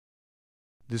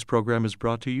This program is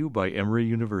brought to you by Emory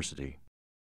University.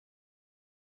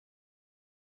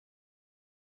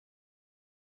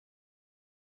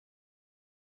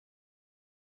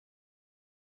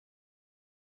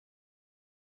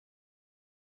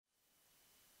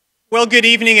 Well, good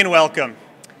evening and welcome.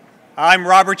 I'm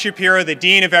Robert Shapiro, the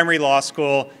Dean of Emory Law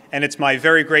School, and it's my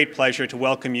very great pleasure to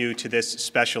welcome you to this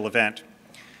special event.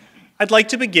 I'd like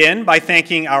to begin by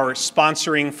thanking our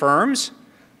sponsoring firms,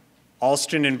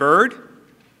 Alston and Bird,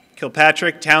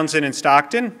 Kilpatrick, Townsend and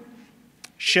Stockton,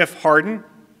 Schiff Hardin,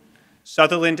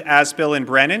 Sutherland, Asbill and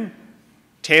Brennan,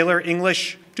 Taylor,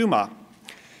 English, Dumas.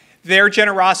 Their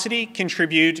generosity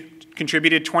contributed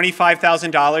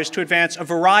 $25,000 to advance a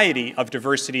variety of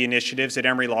diversity initiatives at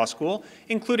Emory Law School,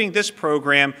 including this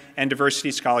program and diversity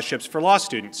scholarships for law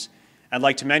students. I'd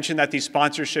like to mention that the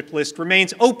sponsorship list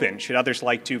remains open should others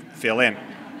like to fill in.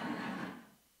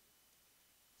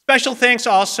 Special thanks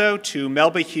also to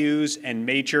Melba Hughes and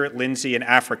Major Lindsey in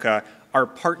Africa, our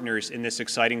partners in this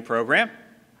exciting program.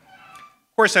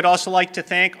 Of course, I'd also like to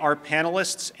thank our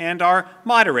panelists and our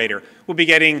moderator. We'll be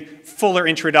getting fuller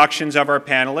introductions of our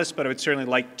panelists, but I would certainly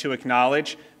like to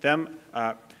acknowledge them.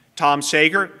 Tom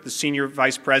Sager, the Senior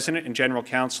Vice President and General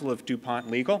Counsel of DuPont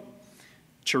Legal.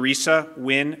 Teresa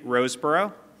Wynn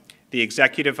Roseborough, the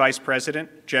Executive Vice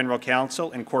President, General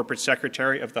Counsel, and Corporate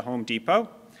Secretary of the Home Depot.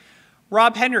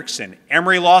 Rob Henrikson,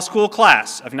 Emory Law School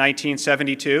class of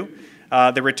 1972,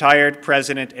 the retired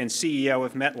President and CEO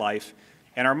of MetLife,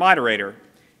 and our moderator,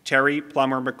 Teri,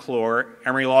 Plummer, McClure,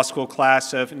 Emory Law School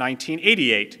class of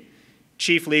 1988,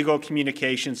 Chief Legal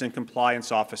Communications and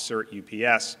Compliance Officer at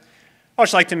UPS. I'd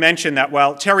also like to mention that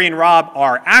while Teri and Rob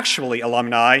are actually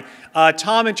alumni,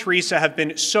 Tom and Teresa have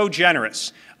been so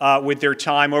generous with their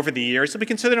time over the years that we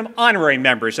consider them honorary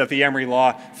members of the Emory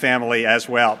Law family as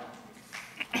well.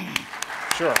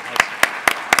 Sure.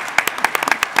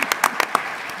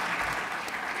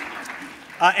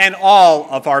 And all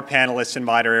of our panelists and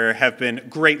moderator have been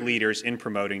great leaders in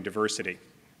promoting diversity.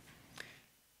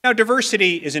 Now,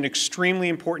 diversity is an extremely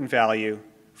important value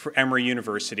for Emory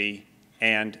University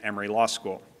and Emory Law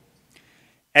School.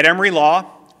 At Emory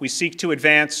Law, we seek to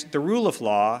advance the rule of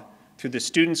law through the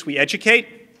students we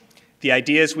educate, the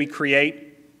ideas we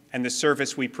create, and the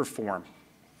service we perform.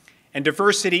 And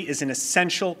diversity is an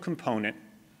essential component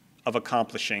of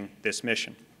accomplishing this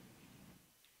mission.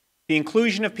 The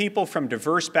inclusion of people from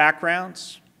diverse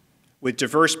backgrounds with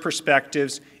diverse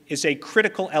perspectives is a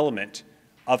critical element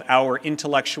of our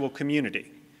intellectual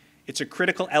community. It's a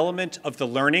critical element of the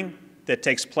learning that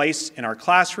takes place in our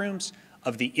classrooms,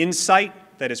 of the insight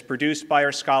that is produced by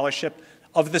our scholarship,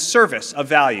 of the service of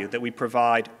value that we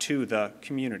provide to the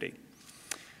community.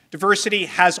 Diversity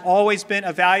has always been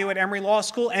a value at Emory Law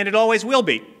School, and it always will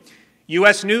be.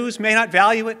 U.S. News may not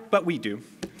value it, but we do.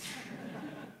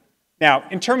 Now,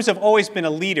 in terms of always been a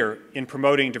leader in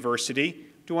promoting diversity,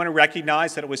 do want to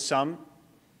recognize that it was some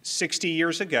 60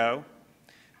 years ago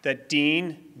that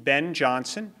Dean Ben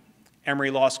Johnson,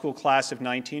 Emory Law School class of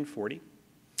 1940,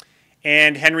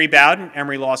 and Henry Bowden,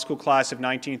 Emory Law School class of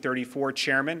 1934,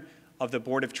 chairman of the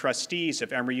Board of Trustees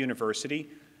of Emory University,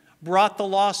 brought the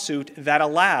lawsuit that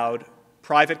allowed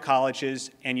private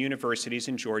colleges and universities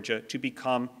in Georgia to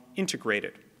become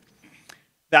integrated.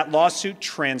 That lawsuit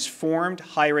transformed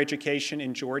higher education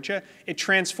in Georgia. It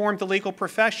transformed the legal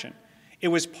profession. It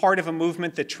was part of a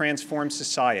movement that transformed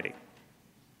society.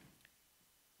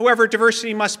 However,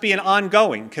 diversity must be an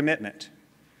ongoing commitment.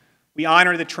 We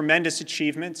honor the tremendous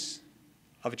achievements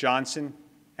of Johnson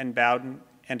and Bowden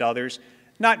and others,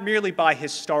 not merely by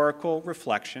historical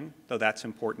reflection, though that's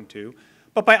important too,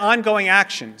 but by ongoing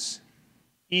actions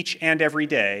each and every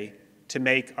day to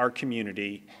make our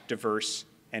community diverse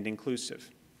and inclusive.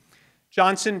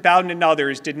 Johnson, Bowden, and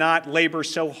others did not labor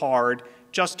so hard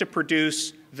just to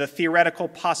produce the theoretical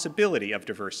possibility of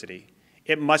diversity.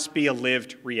 It must be a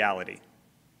lived reality.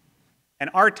 And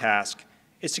our task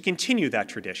is to continue that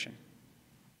tradition,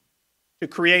 to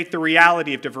create the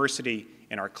reality of diversity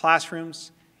in our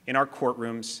classrooms, in our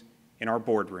courtrooms, in our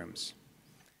boardrooms.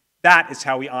 That is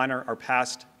how we honor our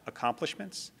past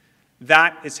accomplishments.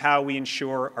 That is how we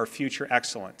ensure our future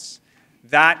excellence.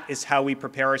 That is how we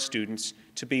prepare our students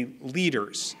to be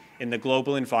leaders in the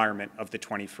global environment of the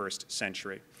 21st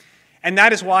century. And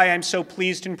that is why I'm so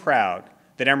pleased and proud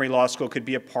that Emory Law School could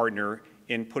be a partner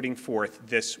in putting forth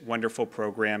this wonderful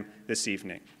program this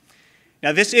evening.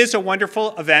 Now, this is a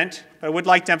wonderful event, but I would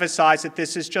like to emphasize that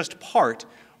this is just part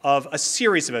of a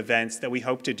series of events that we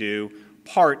hope to do,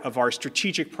 part of our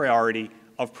strategic priority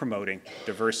of promoting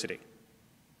diversity.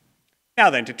 Now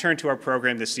then, to turn to our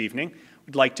program this evening,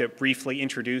 we'd like to briefly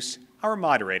introduce our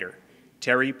moderator,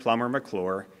 Teri Plummer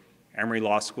McClure, Emory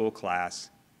Law School class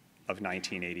of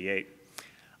 1988.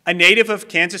 A native of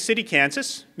Kansas City,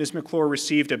 Kansas, Ms. McClure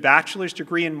received a bachelor's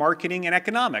degree in marketing and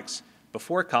economics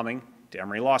before coming to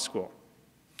Emory Law School.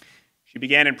 She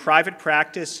began in private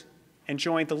practice and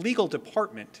joined the legal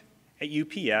department at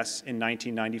UPS in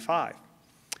 1995.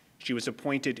 She was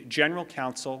appointed General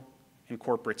Counsel and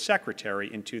Corporate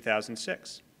Secretary in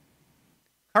 2006.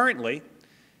 Currently,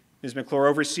 Ms. McClure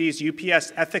oversees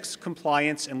UPS ethics,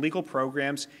 compliance, and legal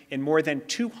programs in more than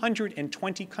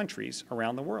 220 countries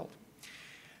around the world.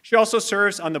 She also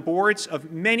serves on the boards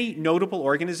of many notable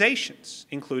organizations,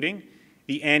 including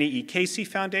the Annie E. Casey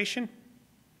Foundation,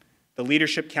 the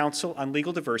Leadership Council on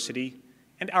Legal Diversity,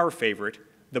 and our favorite,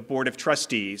 the Board of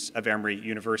Trustees of Emory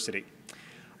University.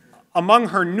 Among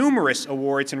her numerous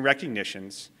awards and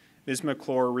recognitions, Ms.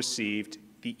 McClure received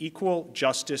the Equal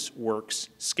Justice Works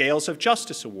Scales of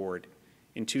Justice Award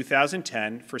in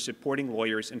 2010 for supporting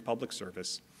lawyers in public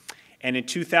service, and in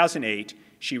 2008,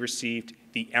 she received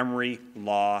the Emory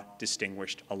Law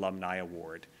Distinguished Alumni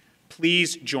Award.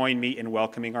 Please join me in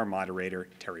welcoming our moderator,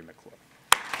 Teri McClure.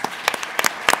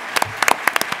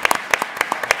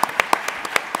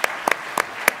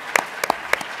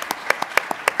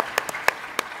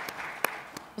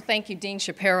 Well, thank you, Dean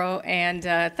Shapiro, and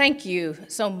thank you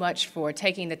so much for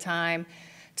taking the time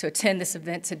to attend this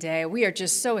event today. We are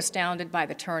just so astounded by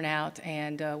the turnout,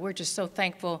 and we're just so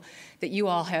thankful that you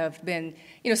all have been,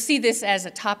 see this as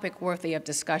a topic worthy of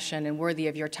discussion and worthy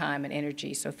of your time and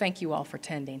energy. So thank you all for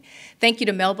attending. Thank you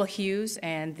to Melba Hughes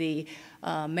and the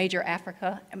Major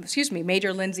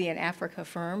Lindsey and Africa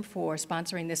firm for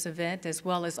sponsoring this event, as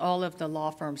well as all of the law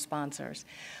firm sponsors.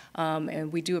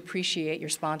 And we do appreciate your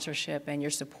sponsorship and your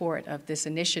support of this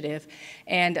initiative.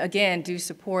 And again, do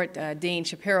support Dean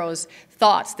Shapiro's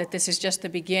thoughts that this is just the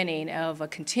beginning of a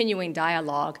continuing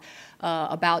dialogue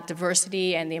about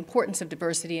diversity and the importance of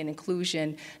diversity and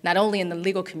inclusion, not only in the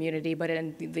legal community, but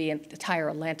in the entire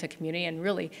Atlanta community, and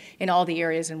really in all the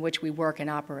areas in which we work and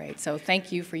operate. So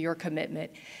thank you for your commitment.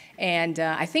 And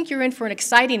I think you're in for an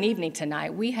exciting evening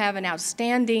tonight. We have an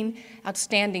outstanding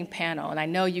panel, and I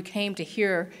know you came to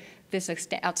hear this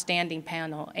outstanding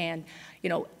panel. And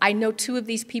I know two of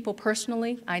these people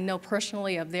personally. I know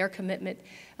personally of their commitment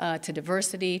to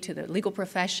diversity, to the legal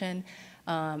profession,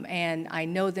 and I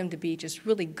know them to be just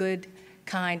really good,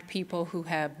 kind people who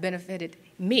have benefited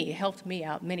me, helped me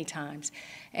out many times.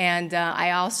 And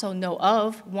I also know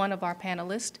of one of our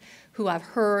panelists who I've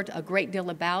heard a great deal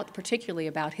about, particularly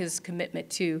about his commitment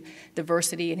to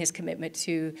diversity and his commitment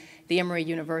to the Emory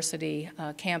University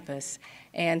campus.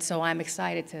 And so I'm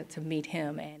excited to meet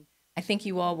him. And I think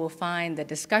you all will find the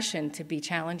discussion to be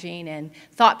challenging and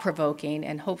thought-provoking,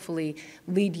 and hopefully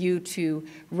lead you to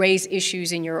raise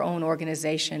issues in your own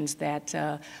organizations that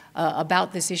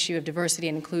about this issue of diversity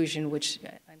and inclusion, which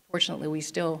unfortunately we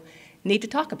still need to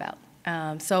talk about.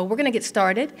 So we're going to get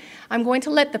started. I'm going to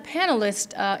let the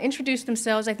panelists introduce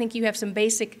themselves. I think you have some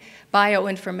basic bio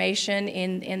information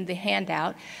in the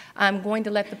handout. I'm going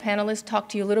to let the panelists talk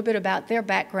to you a little bit about their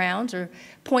backgrounds or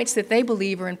points that they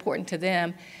believe are important to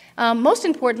them. Most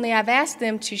importantly, I've asked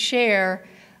them to share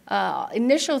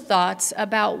initial thoughts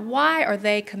about why are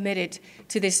they committed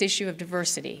to this issue of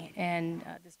diversity and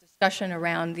this discussion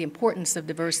around the importance of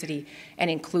diversity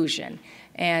and inclusion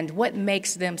and what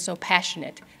makes them so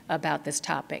passionate about this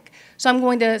topic. So I'm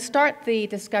going to start the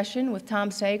discussion with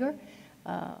Tom Sager.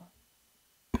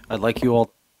 I'd like you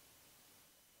all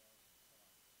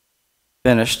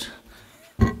finished.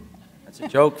 That's a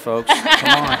joke, folks.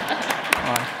 Come on.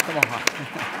 Come on.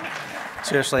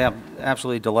 Seriously, I'm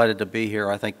absolutely delighted to be here.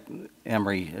 I think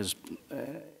Emory is,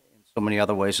 in so many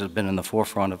other ways, has been in the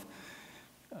forefront of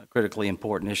critically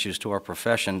important issues to our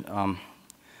profession.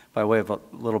 By way of a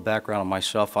little background on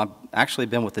myself, I've actually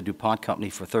been with the DuPont company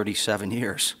for 37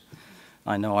 years.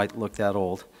 I know I look that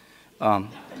old.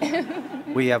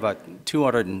 We have a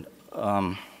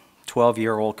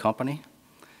 212-year-old company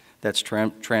that's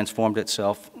transformed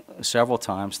itself several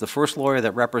times. The first lawyer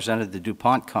that represented the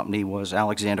DuPont company was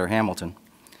Alexander Hamilton.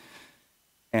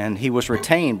 And he was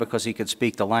retained because he could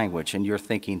speak the language. And you're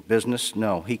thinking business?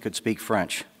 No, he could speak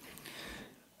French.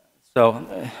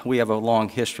 So we have a long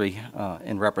history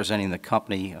in representing the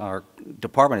company. Our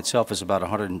department itself is about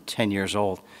 110 years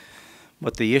old.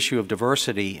 But the issue of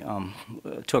diversity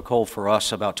took hold for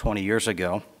us about 20 years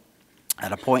ago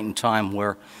at a point in time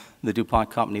where the DuPont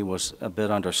company was a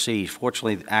bit under siege.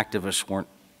 Fortunately, the activists weren't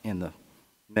in the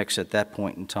mix at that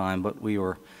point in time, but we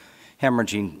were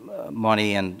hemorrhaging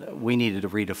money, and we needed to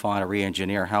redefine or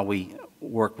re-engineer how we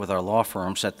work with our law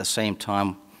firms. At the same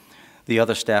time, the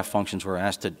other staff functions were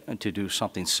asked to do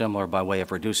something similar by way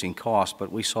of reducing costs,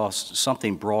 but we saw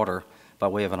something broader by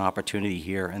way of an opportunity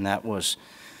here, and that was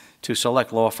to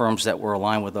select law firms that were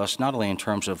aligned with us, not only in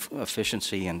terms of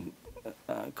efficiency and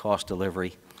cost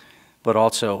delivery, but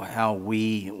also how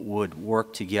we would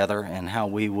work together and how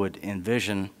we would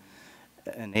envision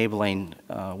enabling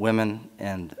women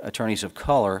and attorneys of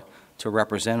color to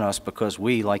represent us, because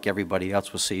we, like everybody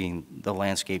else, was seeing the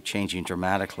landscape changing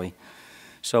dramatically.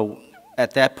 So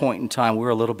at that point in time, we were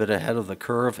a little bit ahead of the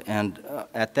curve, and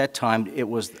at that time, it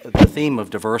was the theme of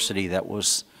diversity that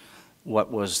was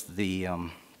what was the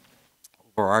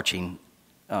overarching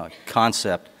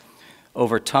concept.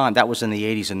 Over time, that was in the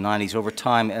 80s and 90s, over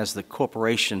time, as the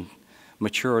corporation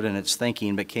matured in its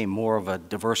thinking, became more of a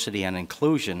diversity and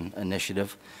inclusion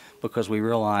initiative, because we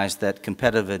realized that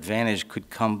competitive advantage could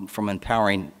come from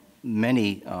empowering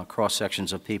many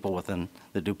cross-sections of people within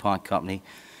the DuPont company: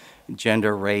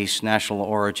 gender, race, national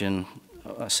origin,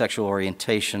 sexual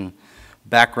orientation,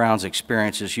 backgrounds,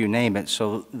 experiences, you name it.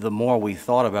 So the more we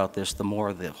thought about this, the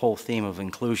more the whole theme of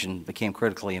inclusion became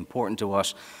critically important to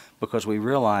us, because we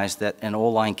realized that an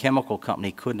old-line chemical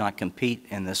company could not compete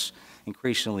in this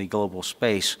increasingly global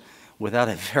space without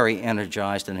a very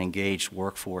energized and engaged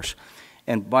workforce.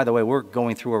 And by the way, we're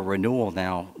going through a renewal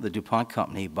now, the DuPont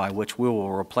company, by which we will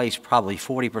replace probably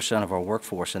 40% of our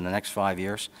workforce in the next 5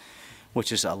 years,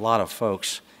 which is a lot of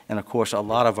folks. And of course, a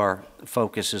lot of our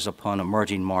focus is upon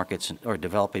emerging markets or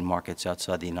developing markets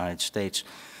outside the United States.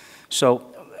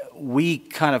 So we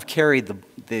kind of carried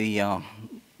the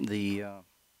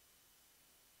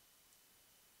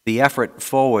effort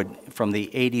forward from the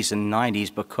 80s and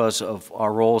 90s because of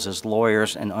our roles as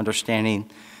lawyers and understanding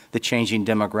the changing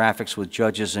demographics with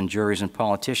judges and juries and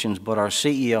politicians. But our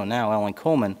CEO now, Ellen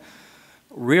Coleman,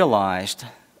 realized,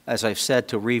 as I've said,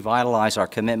 to revitalize our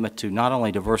commitment to not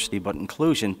only diversity but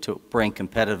inclusion to bring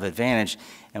competitive advantage,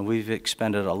 and we've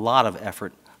expended a lot of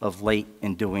effort of late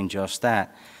in doing just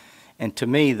that. And to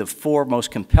me, the four most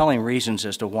compelling reasons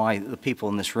as to why the people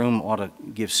in this room ought to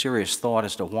give serious thought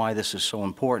as to why this is so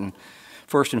important,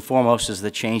 first and foremost, is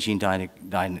the changing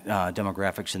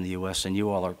demographics in the U.S., and you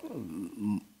all are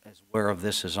as aware of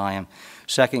this as I am.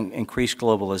 Second, increased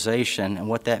globalization, and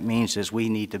what that means is we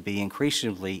need to be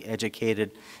increasingly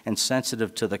educated and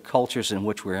sensitive to the cultures in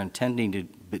which we're intending to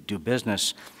do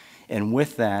business, and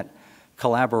with that,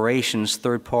 collaborations,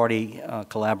 third-party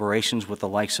collaborations with the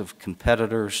likes of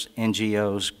competitors,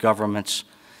 NGOs, governments,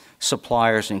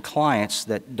 suppliers, and clients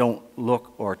that don't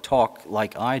look or talk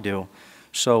like I do.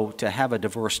 So to have a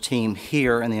diverse team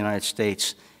here in the United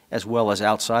States as well as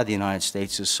outside the United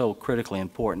States is so critically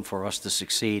important for us to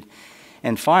succeed.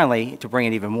 And finally, to bring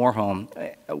it even more home,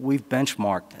 we've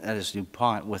benchmarked, as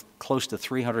DuPont, with close to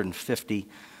 350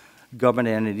 government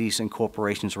entities and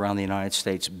corporations around the United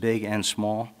States, big and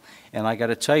small. And I got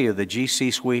to tell you, the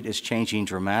GC suite is changing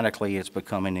dramatically. It's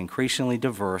becoming increasingly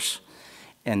diverse,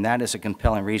 and that is a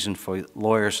compelling reason for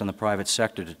lawyers in the private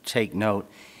sector to take note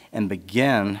and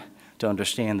begin to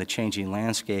understand the changing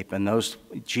landscape. And those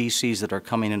GCs that are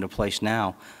coming into place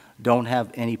now don't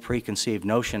have any preconceived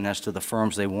notion as to the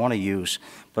firms they want to use,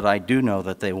 but I do know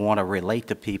that they want to relate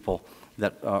to people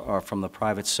that are from the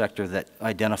private sector that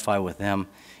identify with them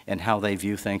and how they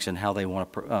view things and how they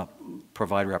want to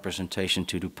provide representation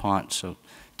to DuPont. So,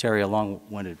 Teri, a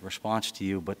long-winded response to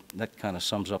you, but that kind of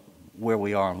sums up where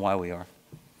we are and why we are.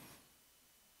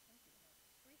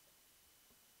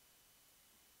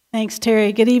 Thanks,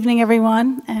 Teri. Good evening,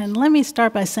 everyone. And let me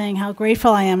start by saying how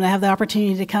grateful I am to have the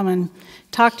opportunity to come and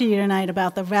talk to you tonight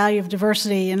about the value of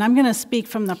diversity. And I'm going to speak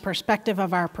from the perspective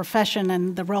of our profession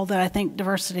and the role that I think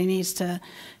diversity needs to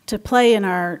play in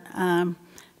our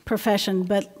profession.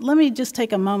 But let me just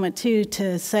take a moment, too,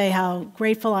 to say how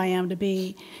grateful I am to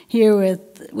be here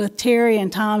with Teri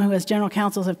and Tom, who as general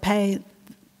counsels have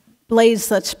blazed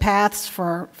such paths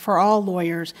for all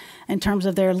lawyers in terms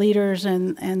of their leaders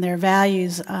and their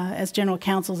values as general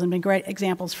counsels, and been great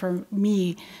examples for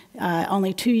me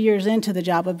only 2 years into the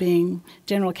job of being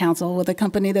general counsel with a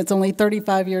company that's only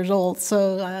 35 years old,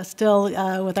 so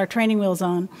still with our training wheels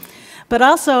on. But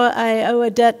also I owe a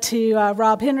debt to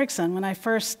Rob Henrikson. When I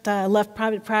first left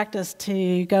private practice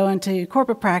to go into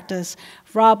corporate practice,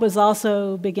 Rob was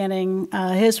also beginning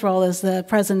his role as the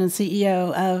president and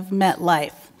CEO of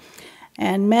MetLife.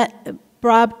 And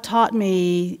Rob taught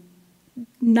me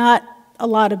not a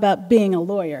lot about being a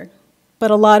lawyer, but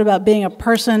a lot about being a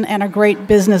person and a great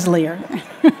business leader.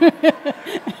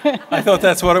 I thought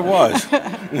that's what it was.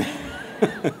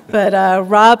 But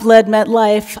Rob led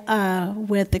MetLife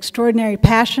with extraordinary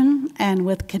passion and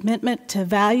with commitment to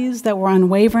values that were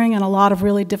unwavering in a lot of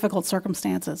really difficult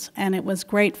circumstances. And it was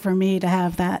great for me to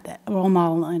have that role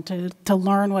model and to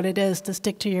learn what it is to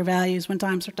stick to your values when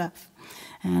times are tough.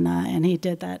 And he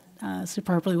did that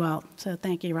superbly well. So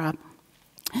thank you, Rob.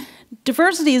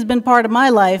 Diversity has been part of my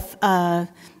life,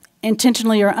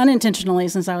 intentionally or unintentionally,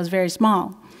 since I was very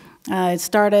small. I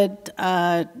started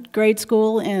grade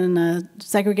school in a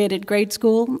segregated grade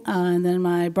school, and then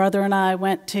my brother and I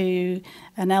went to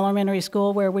an elementary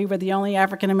school where we were the only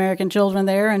African-American children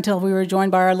there until we were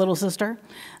joined by our little sister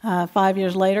 5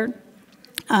 years later.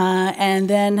 And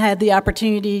then had the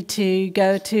opportunity to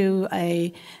go to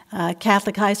a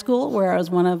Catholic high school where I was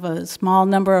one of a small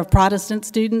number of Protestant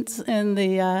students in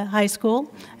the high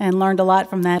school, and learned a lot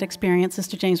from that experience.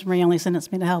 Sister James Marie only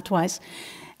sentenced me to hell twice.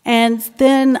 And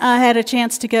then I had a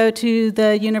chance to go to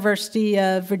the University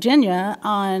of Virginia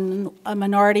on a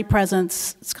minority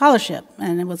presence scholarship,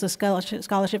 and it was a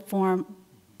scholarship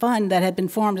fund that had been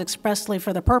formed expressly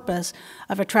for the purpose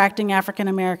of attracting African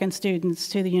American students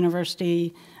to the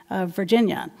University of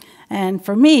Virginia. And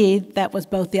for me, that was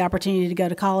both the opportunity to go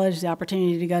to college, the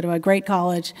opportunity to go to a great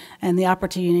college, and the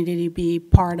opportunity to be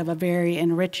part of a very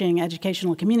enriching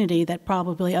educational community that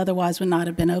probably otherwise would not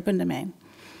have been open to me.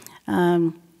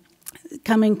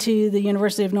 Coming to the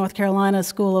University of North Carolina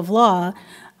School of Law,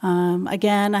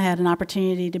 again, I had an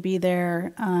opportunity to be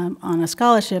there on a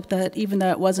scholarship that, even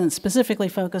though it wasn't specifically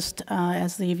focused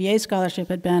as the UVA scholarship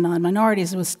had been on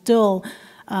minorities, it was still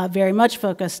very much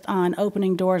focused on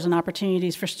opening doors and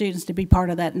opportunities for students to be part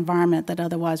of that environment that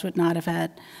otherwise would not have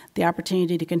had the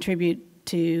opportunity to contribute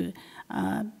to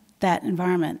that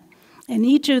environment. In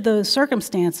each of those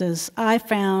circumstances, I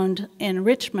found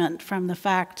enrichment from the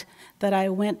fact that I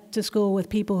went to school with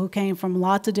people who came from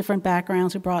lots of different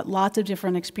backgrounds, who brought lots of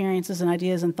different experiences and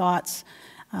ideas and thoughts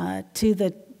to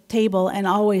the table, and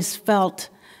always felt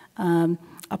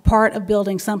a part of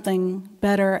building something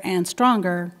better and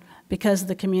stronger because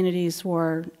the communities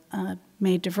were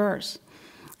made diverse.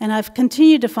 And I've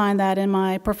continued to find that in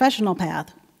my professional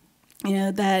path,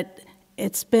 that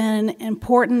it's been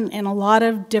important in a lot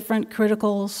of different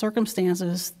critical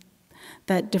circumstances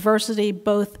that diversity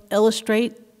both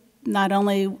illustrate not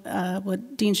only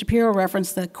what Dean Shapiro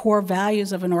referenced, the core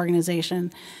values of an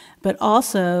organization, but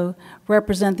also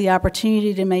represent the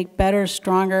opportunity to make better,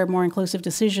 stronger, more inclusive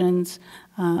decisions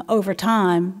over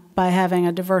time by having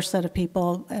a diverse set of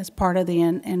people as part of the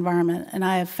environment. And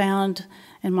I have found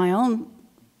in my own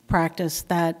practice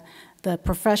that the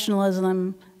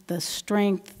professionalism, the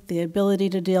strength, the ability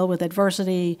to deal with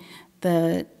adversity,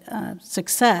 the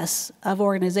success of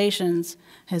organizations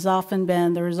has often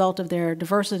been the result of their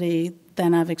diversity.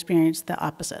 Then I've experienced the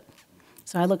opposite.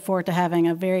 So I look forward to having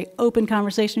a very open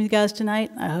conversation with you guys tonight.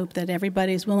 I hope that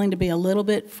everybody's willing to be a little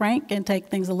bit frank and take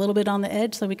things a little bit on the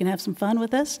edge so we can have some fun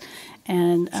with this.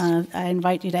 And I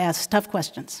invite you to ask tough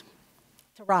questions.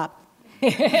 To Rob.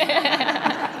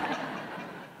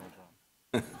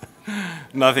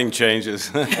 Nothing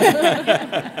changes.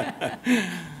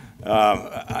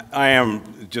 I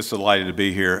am just delighted to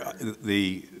be here.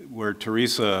 Where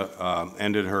Teresa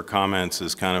ended her comments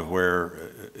is kind of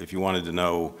where, if you wanted to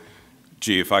know,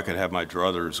 gee, if I could have my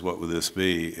druthers, what would this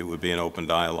be? It would be an open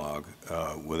dialogue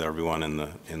with everyone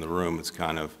in the room. It's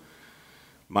kind of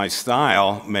my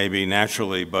style, maybe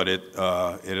naturally, but it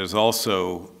has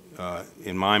also,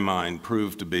 in my mind,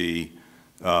 proved to be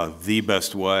the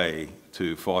best way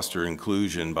to foster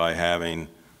inclusion by having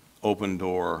open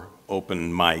door,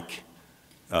 open mic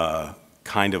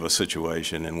kind of a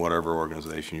situation in whatever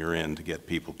organization you're in to get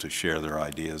people to share their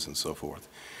ideas and so forth.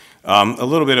 A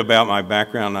little bit about my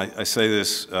background. I say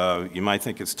this, you might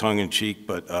think it's tongue-in-cheek,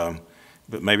 but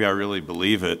maybe I really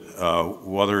believe it.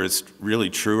 Whether it's really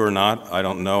true or not, I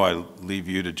don't know. I leave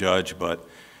you to judge, but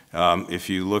if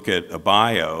you look at a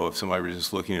bio, if somebody was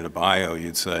just looking at a bio,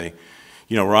 you'd say,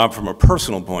 you know, Rob, from a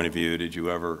personal point of view, did you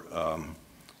ever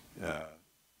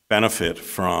benefit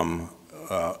from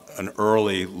an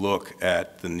early look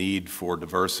at the need for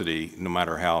diversity, no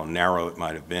matter how narrow it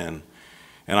might have been?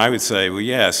 And I would say, well,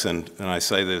 yes, and I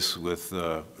say this with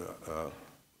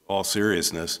all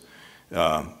seriousness.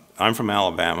 I'm from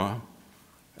Alabama.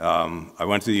 I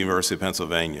went to the University of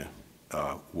Pennsylvania.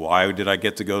 Why did I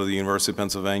get to go to the University of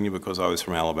Pennsylvania? Because I was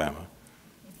from Alabama.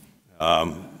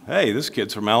 Hey, this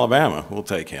kid's from Alabama. We'll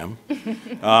take him.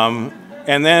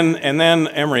 And then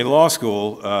Emory Law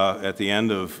School, at the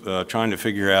end of trying to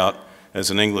figure out,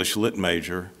 as an English lit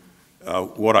major,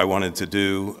 what I wanted to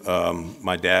do.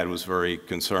 My dad was very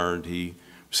concerned. He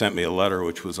sent me a letter,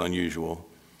 which was unusual.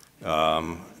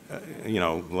 You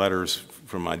know, letters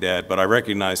from my dad, but I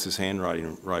recognized his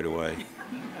handwriting right away.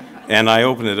 And I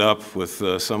opened it up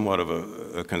with somewhat of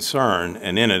a concern,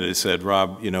 and in it said,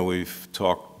 Rob, you know, we've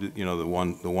talked, you know, the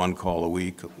one call a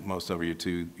week. Most of you are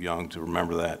too young to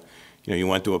remember that. You know, you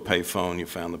went to a payphone, you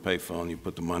found the payphone, you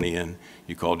put the money in,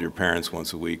 you called your parents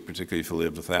once a week, particularly if you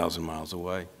lived 1,000 miles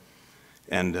away.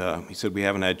 And he said, we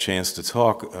haven't had a chance to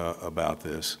talk about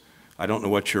this. I don't know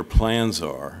what your plans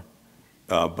are,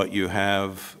 but you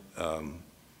have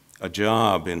a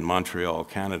job in Montreal,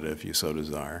 Canada, if you so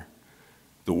desire.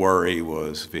 The worry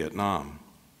was Vietnam.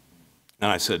 And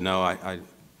I said, no,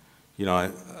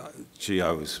 it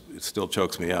still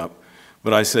chokes me up.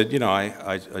 But I said,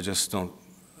 I just don't,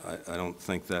 I don't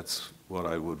think that's what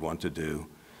I would want to do.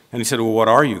 And he said, well, what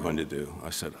are you going to do? I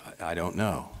said, I don't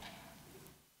know.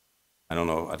 I don't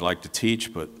know. I'd like to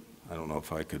teach, but I don't know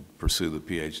if I could pursue the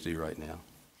PhD right now.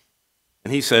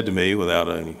 And he said to me, without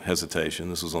any hesitation,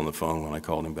 this was on the phone when I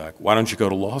called him back, why don't you go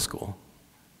to law school?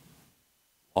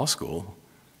 Law school?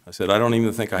 I said, I don't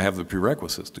even think I have the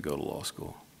prerequisites to go to law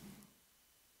school.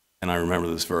 And I remember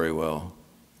this very well.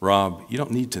 Rob, you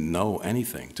don't need to know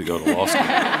anything to go to law school.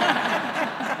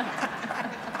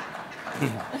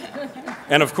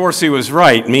 And of course he was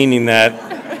right, meaning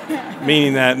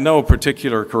that no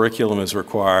particular curriculum is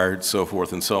required, so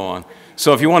forth and so on.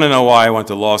 So if you want to know why I went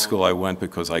to law school, I went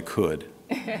because I could.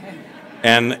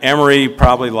 And Emory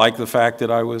probably liked the fact that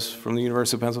I was from the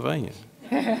University of Pennsylvania.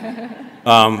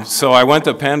 So I went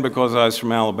to Penn because I was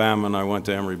from Alabama, and I went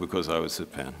to Emory because I was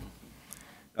at Penn.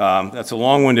 That's a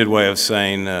long-winded way of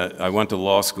saying I went to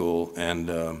law school, and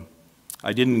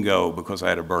I didn't go because I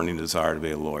had a burning desire to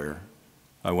be a lawyer.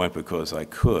 I went because I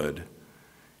could.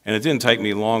 And it didn't take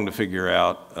me long to figure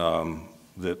out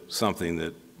that something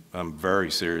that I'm very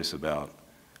serious about.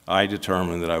 I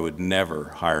determined that I would never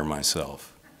hire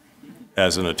myself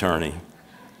as an attorney.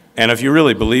 And if you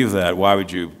really believe that, why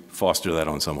would you foster that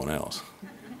on someone else?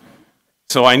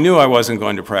 So I knew I wasn't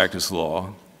going to practice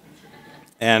law.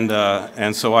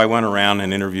 And so I went around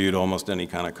and interviewed almost any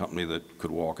kind of company that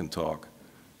could walk and talk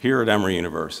here at Emory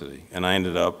University. And I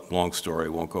ended up, long story,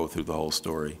 won't go through the whole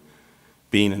story,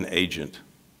 being an agent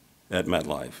at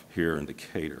MetLife here in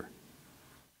Decatur.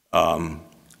 And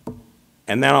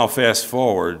then I'll fast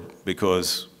forward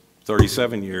because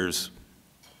 37 years,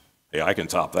 hey, I can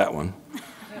top that one,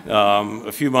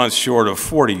 a few months short of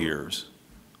 40 years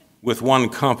with one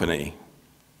company.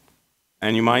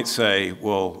 And you might say,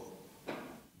 well,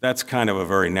 that's kind of a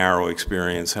very narrow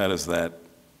experience. How does that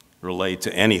relate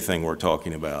to anything we're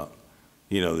talking about?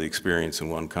 The experience in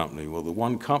one company. Well, the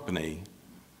one company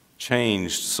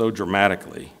changed so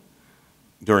dramatically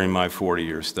during my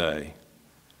 40-year stay.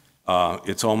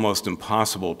 It's almost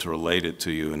impossible to relate it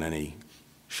to you in any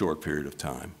short period of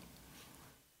time.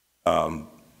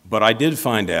 But I did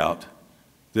find out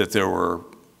that there were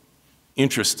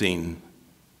interesting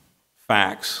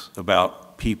facts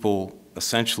about people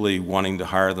essentially wanting to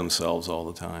hire themselves all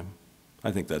the time.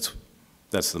 I think that's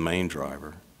the main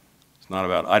driver. It's not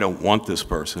about, I don't want this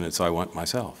person, it's I want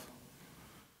myself.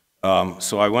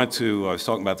 So I was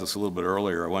talking about this a little bit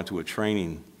earlier, I went to a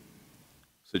training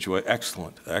situation,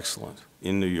 excellent,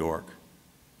 in New York,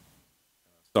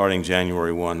 starting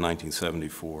January 1,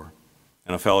 1974.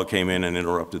 And a fellow came in and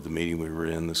interrupted the meeting we were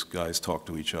in. These guys talked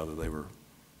to each other. They were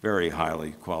very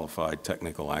highly qualified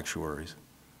technical actuaries.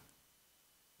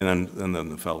 And then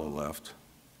the fellow left.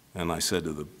 And I said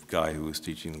to the guy who was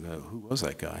teaching, who was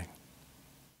that guy?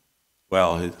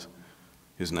 Well,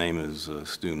 his name is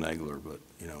Stu Nagler, but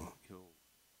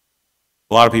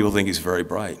a lot of people think he's very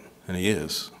bright, and he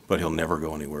is, but he'll never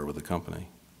go anywhere with the company.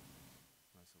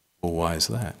 I said, well, why is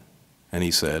that? And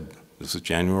he said, this is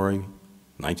January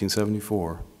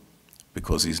 1974,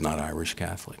 because he's not Irish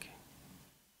Catholic.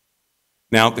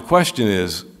 Now, the question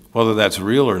is whether that's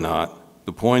real or not.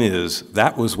 The point is,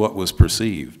 that was what was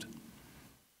perceived.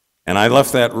 And I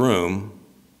left that room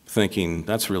thinking,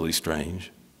 that's really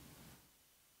strange.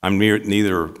 I'm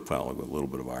neither, well, a little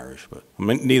bit of Irish, but I'm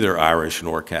neither Irish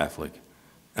nor Catholic.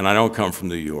 And I don't come from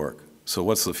New York. So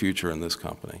what's the future in this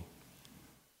company?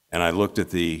 And I looked at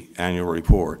the annual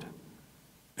report,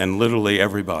 and literally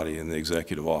everybody in the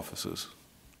executive offices,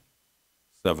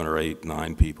 7 or 8,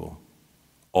 9 people,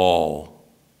 all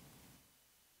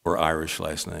were Irish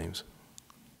last names.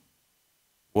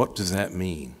 What does that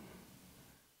mean?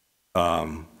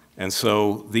 And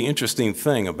so the interesting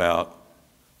thing about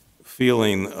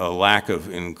feeling a lack of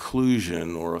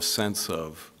inclusion or a sense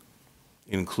of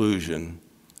inclusion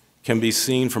can be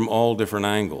seen from all different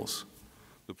angles.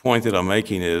 The point that I'm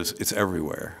making is it's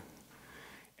everywhere.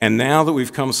 And now that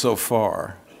we've come so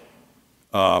far,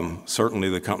 certainly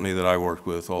the company that I worked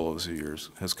with all those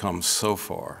years has come so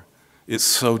far. It's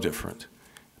so different.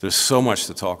 There's so much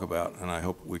to talk about, and I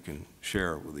hope we can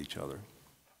share it with each other.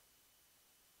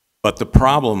 But the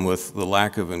problem with the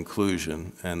lack of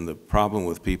inclusion and the problem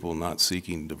with people not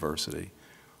seeking diversity,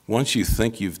 once you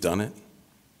think you've done it,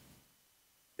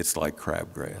 it's like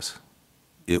crabgrass.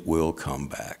 It will come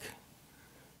back.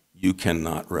 You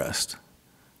cannot rest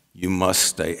You must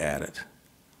stay at it.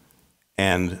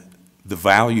 And the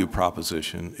value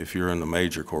proposition, if you're in a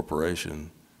major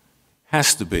corporation,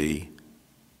 has to be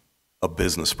a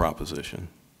business proposition.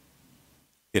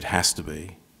 It has to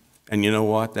be. And you know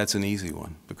what? That's an easy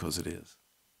one, because it is.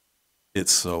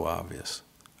 It's so obvious.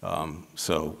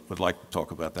 So I'd like to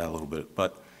talk about that a little bit.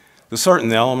 But there's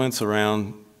certain elements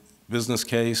around business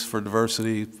case for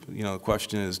diversity. You know, the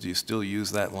question is, do you still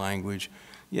use that language?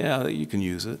 Yeah, you can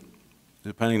use it,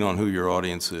 depending on who your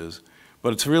audience is.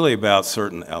 But it's really about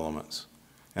certain elements.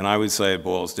 And I would say it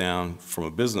boils down, from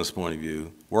a business point of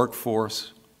view,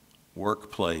 workforce,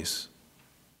 workplace,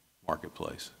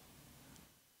 marketplace.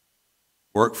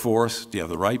 Workforce, do you have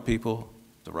the right people,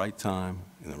 the right time,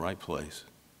 in the right place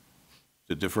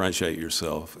to differentiate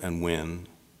yourself and win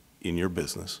in your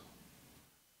business?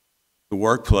 The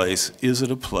workplace, is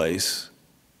it a place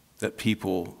that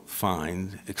people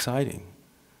find exciting,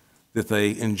 that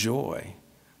they enjoy,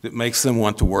 that makes them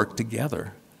want to work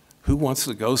together? Who wants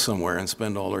to go somewhere and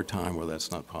spend all their time where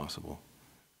that's not possible?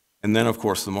 And then, of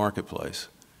course, the marketplace.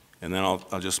 And then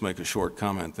I'll just make a short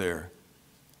comment there.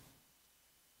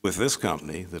 With this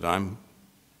company that I'm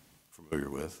familiar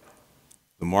with,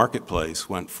 the marketplace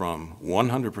went from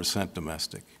 100%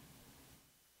 domestic,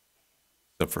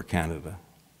 except for Canada.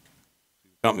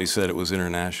 The company said it was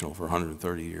international for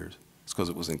 130 years. It's because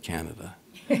it was in Canada.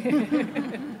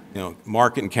 You know,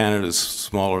 market in Canada is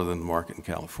smaller than the market in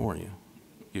California.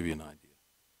 Give you an idea.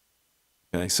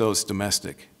 Okay, so it's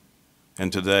domestic.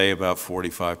 And today, about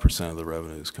 45% of the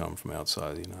revenues come from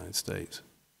outside the United States.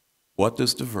 What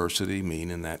does diversity mean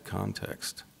in that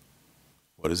context?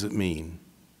 What does it mean?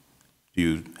 Do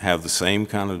you have the same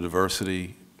kind of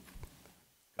diversity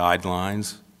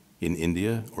guidelines in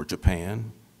India or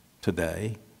Japan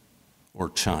today, or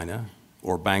China,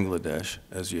 or Bangladesh,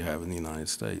 as you have in the United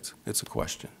States? It's a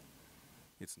question.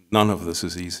 None of this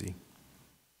is easy,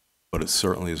 but it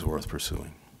certainly is worth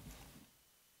pursuing.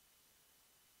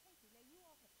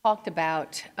 Talked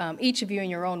about, each of you in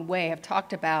your own way have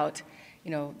talked about, you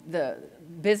know, the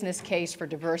business case for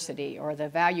diversity, or the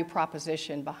value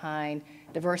proposition behind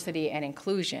diversity and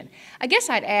inclusion. I guess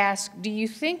I'd ask, do you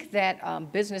think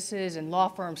that businesses and law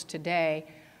firms today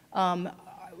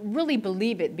really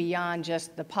believe it beyond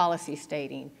just the policy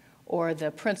stating or the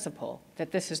principle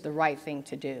that this is the right thing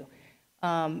to do?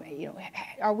 You know,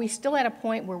 are we still at a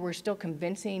point where we're still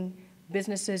convincing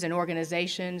businesses and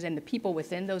organizations and the people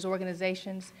within those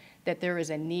organizations that there is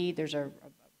a need, there's a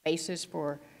basis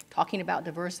for talking about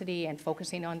diversity and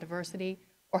focusing on diversity?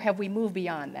 Or have we moved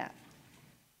beyond that?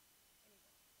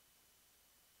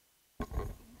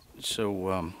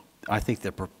 So I think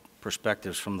the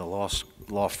perspectives from the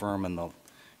law firm and the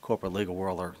corporate legal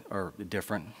world are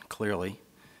different, clearly.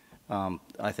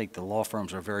 I think the law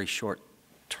firms are very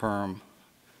short-term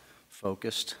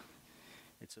focused.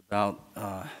 It's about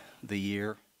the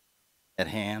year at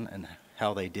hand and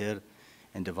how they did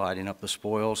in dividing up the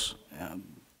spoils.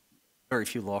 Very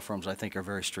few law firms, I think, are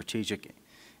very strategic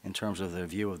in terms of their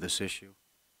view of this issue. And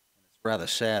it's rather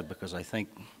sad, because I think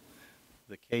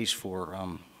the case for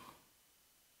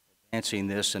advancing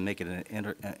this and making it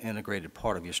an integrated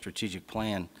part of your strategic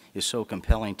plan is so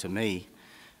compelling to me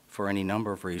for any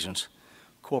number of reasons.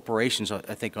 Corporations, I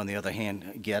think, on the other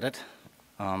hand, get it.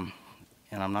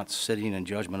 And I'm not sitting in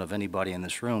judgment of anybody in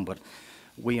this room, but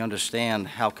we understand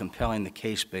how compelling the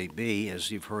case may be,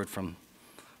 as you've heard from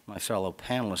my fellow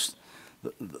panelists.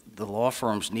 The law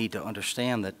firms need to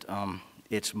understand that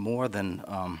it's more than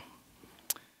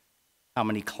how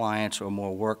many clients or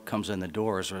more work comes in the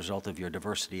door as a result of your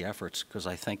diversity efforts, because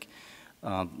I think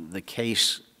the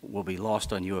case will be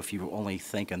lost on you if you only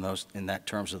think in that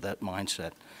terms of that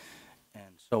mindset.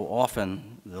 And so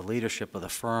often, the leadership of the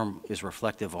firm is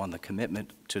reflective on the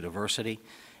commitment to diversity,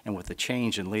 and with the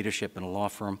change in leadership in a law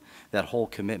firm, that whole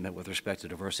commitment with respect to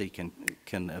diversity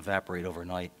can evaporate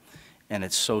overnight. And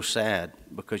it's so sad,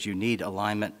 because you need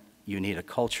alignment, you need a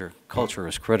culture. Culture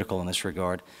is critical in this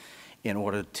regard in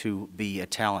order to be a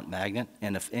talent magnet,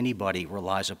 and if anybody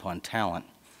relies upon talent,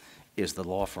 is the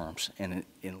law firms. And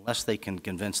unless they can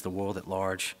convince the world at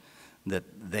large that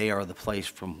they are the place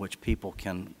from which people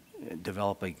can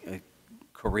develop a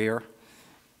career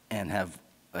and have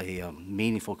a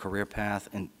meaningful career path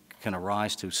and can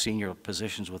arise to senior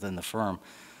positions within the firm,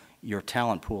 your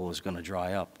talent pool is going to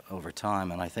dry up over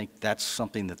time. And I think that's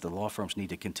something that the law firms need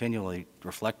to continually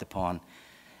reflect upon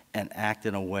and act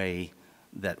in a way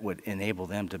that would enable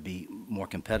them to be more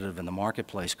competitive in the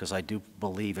marketplace, because I do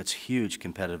believe it's huge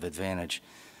competitive advantage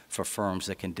for firms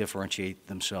that can differentiate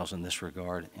themselves in this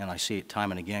regard. And I see it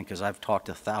time and again, because I've talked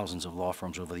to thousands of law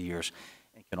firms over the years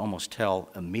and can almost tell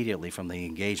immediately from the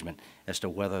engagement as to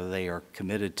whether they are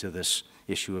committed to this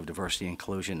issue of diversity and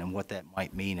inclusion and what that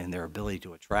might mean in their ability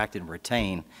to attract and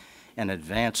retain and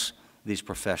advance these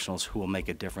professionals who will make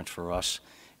a difference for us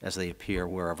as they appear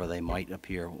wherever they might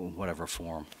appear, in whatever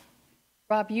form.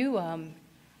 Rob, you,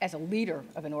 as a leader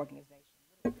of an organization,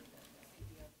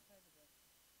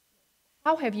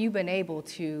 how have you been able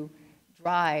to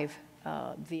drive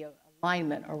the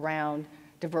alignment around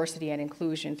diversity and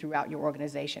inclusion throughout your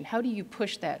organization? How do you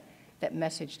push that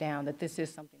message down that this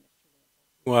is something that's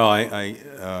truly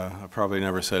important? Well, I probably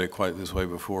never said it quite this way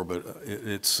before, but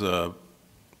it's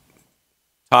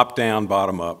top down,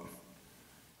 bottom up,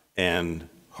 and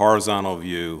horizontal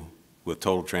view with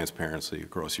total transparency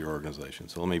across your organization.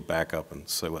 So let me back up and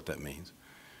say what that means.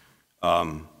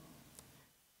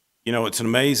 You know, it's an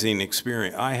amazing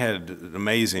experience. I had an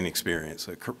amazing experience,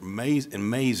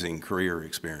 amazing career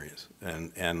experience.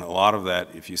 And a lot of that,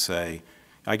 if you say,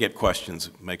 I get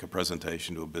questions, make a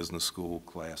presentation to a business school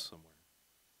class somewhere.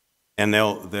 And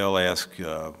they'll ask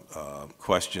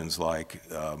questions like,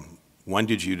 when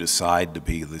did you decide to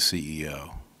be the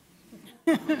CEO?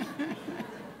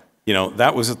 You know,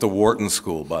 that was at the Wharton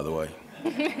School, by the way.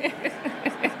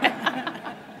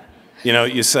 You know,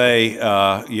 you say,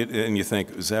 and you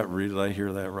think, is that real? Did I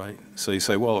hear that right? So you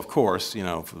say, well, of course, you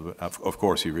know, of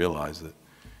course you realize that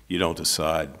you don't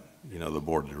decide, you know, the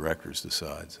board of directors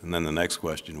decides. And then the next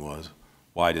question was,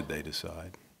 why did they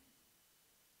decide?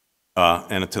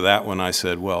 And to that one I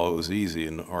said, well, it was easy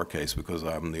in our case because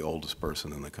I'm the oldest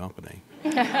person in the company.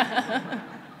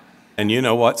 And you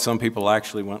know what? Some people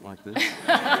actually went like this.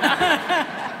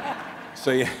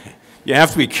 So you have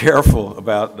to be careful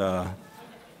about,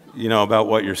 you know, about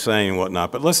what you're saying and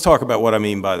whatnot. But let's talk about what I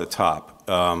mean by the top.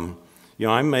 You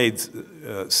know, I'm made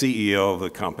CEO of the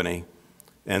company,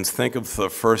 and think of the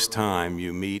first time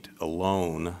you meet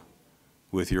alone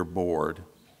with your board.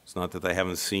 It's not that they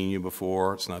haven't seen you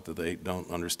before. It's not that they don't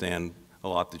understand a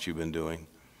lot that you've been doing.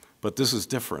 But this is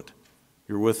different.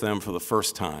 You're with them for the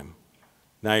first time.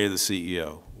 Now you're the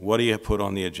CEO. What do you put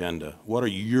on the agenda? What are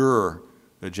your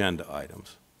agenda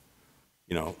items?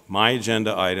 You know, my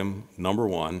agenda item, number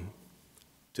one,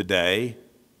 today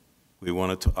I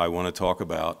want to talk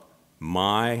about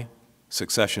my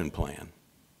succession plan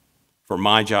for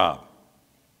my job.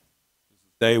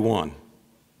 Day one.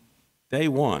 Day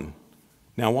one.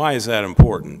 Now, why is that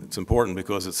important? It's important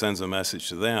because it sends a message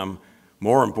to them.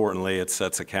 More importantly, it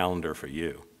sets a calendar for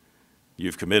you.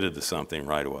 You've committed to something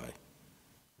right away.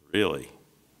 Really?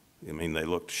 I mean, they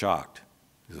looked shocked.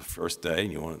 It's the first day,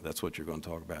 and that's what you're going to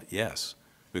talk about? Yes,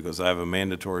 because I have a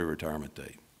mandatory retirement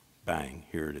date. Bang,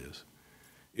 here it is.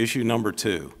 Issue number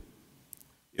two,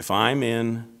 if I'm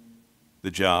in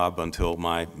the job until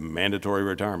my mandatory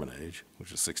retirement age,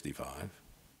 which is 65,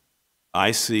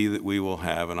 I see that we will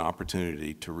have an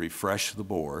opportunity to refresh the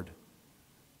board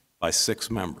by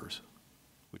 6 members,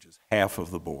 which is half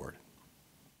of the board.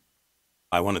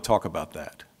 I want to talk about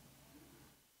that.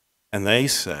 And they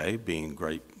say, being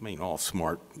great, I mean, all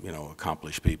smart, you know,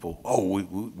 accomplished people, oh,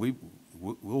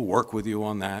 we'll work with you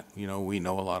on that. You know, we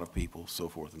know a lot of people, so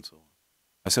forth and so on.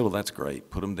 I said, well, that's great.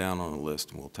 Put them down on a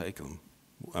list and we'll take them.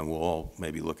 And we'll all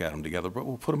maybe look at them together, but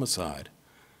we'll put them aside.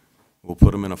 We'll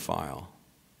put them in a file.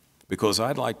 Because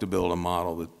I'd like to build a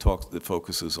model that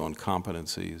focuses on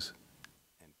competencies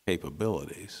and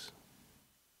capabilities.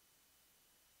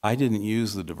 I didn't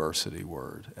use the diversity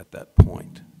word at that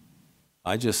point.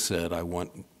 I just said I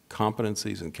want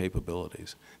competencies and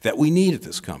capabilities that we need at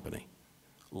this company,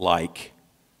 like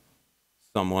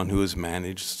someone who has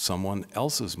managed someone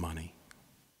else's money,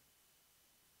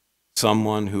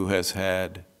 someone who has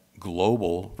had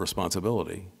global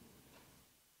responsibility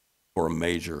for a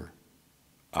major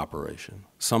operation,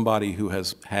 somebody who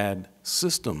has had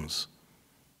systems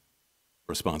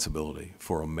responsibility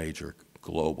for a major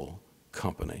global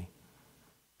company,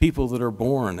 people that are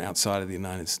born outside of the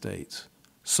United States,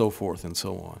 so forth and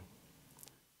so on.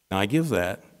 Now I give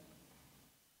that,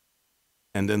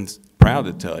 and then proud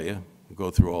to tell you, we'll go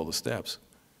through all the steps,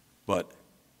 but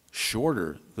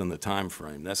shorter than the time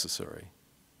frame necessary.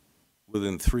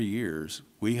 Within 3 years,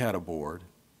 we had a board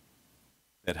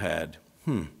that had,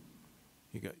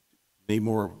 need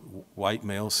more white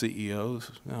male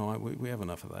CEOs? No, we have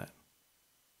enough of that.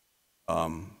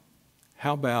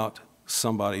 How about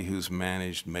somebody who's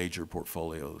managed major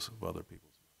portfolios of other people's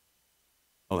money?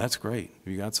 Oh, that's great.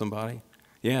 You got somebody?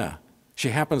 Yeah. She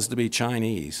happens to be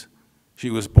Chinese. She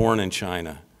was born in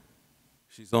China.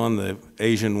 She's on the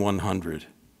Asian 100.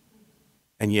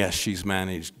 And yes, she's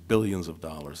managed billions of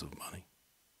dollars of money.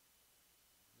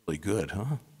 Really good,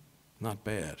 huh? Not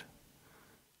bad.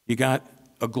 You got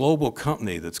a global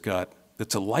company that's got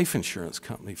that's a life insurance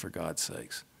company, for God's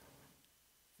sakes.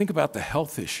 Think about the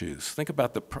health issues. Think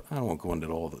about I don't want to go into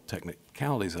all the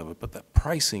technicalities of it, but the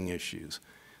pricing issues,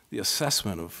 the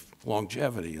assessment of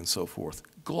longevity and so forth,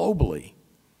 globally.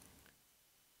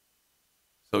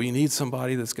 So you need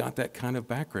somebody that's got that kind of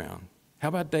background. How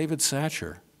about David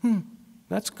Satcher?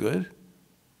 That's good.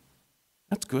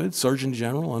 That's good. Surgeon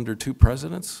General under 2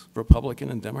 presidents, Republican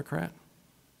and Democrat.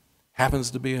 Happens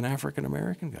to be an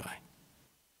African-American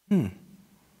guy.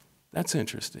 That's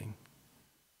interesting.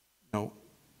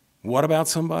 What about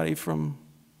somebody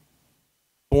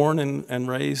born and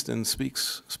raised and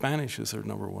speaks Spanish as their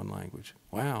 #1 language?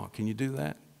 Wow, can you do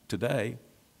that? Today,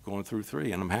 going through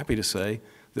 3. And I'm happy to say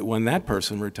that when that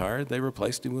person retired, they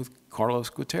replaced him with Carlos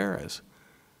Gutierrez.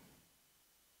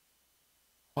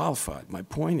 Qualified. My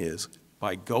point is,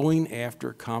 by going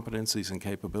after competencies and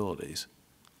capabilities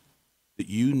that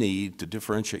you need to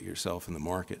differentiate yourself in the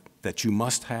market, that you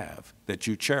must have, that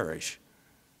you cherish,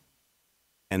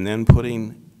 and then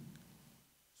putting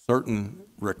certain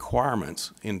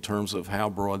requirements in terms of how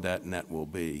broad that net will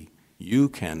be, you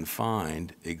can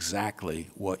find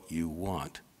exactly what you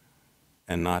want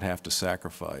and not have to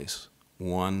sacrifice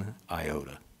 1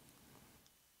 iota.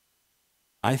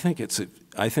 I think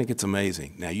it's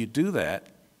amazing. Now you do that,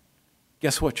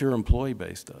 guess what your employee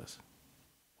base does?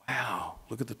 Wow,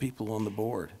 look at the people on the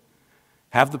board.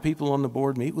 Have the people on the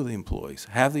board meet with the employees.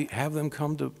 Have them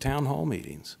come to town hall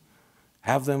meetings.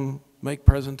 Have them make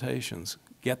presentations.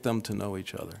 Get them to know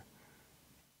each other.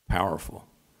 Powerful.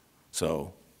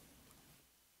 So,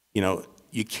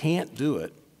 you can't do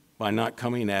it by not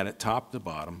coming at it top to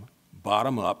bottom,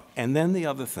 bottom up. And then the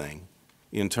other thing,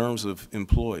 in terms of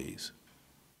employees,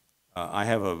 I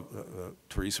have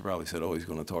Teresa probably said, oh, he's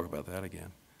going to talk about that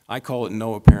again. I call it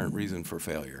no apparent reason for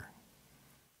failure.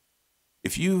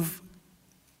 If you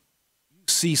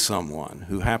see someone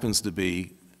who happens to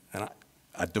be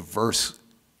a diverse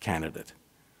candidate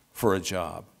for a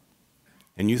job,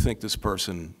 and you think this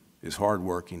person is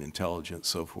hardworking, intelligent,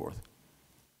 so forth,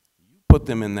 you put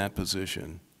them in that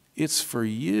position, it's for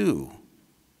you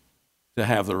to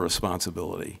have the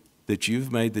responsibility that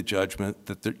you've made the judgment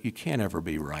that you can't ever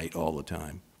be right all the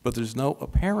time, but there's no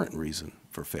apparent reason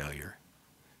for failure.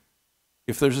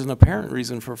 If there's an apparent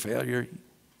reason for failure,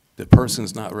 the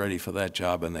person's not ready for that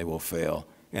job and they will fail.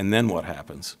 And then what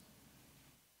happens?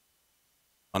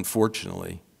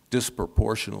 Unfortunately,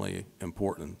 disproportionately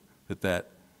important that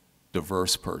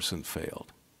diverse person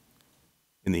failed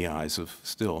in the eyes of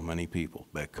still many people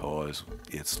because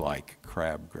it's like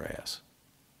crabgrass.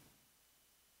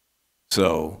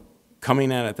 So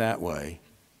coming at it that way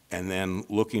and then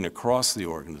looking across the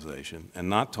organization and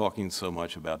not talking so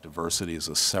much about diversity as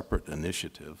a separate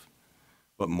initiative,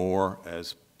 but more,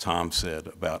 as Tom said,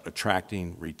 about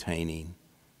attracting, retaining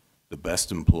the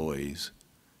best employees.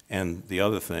 And the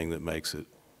other thing that makes it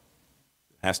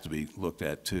has to be looked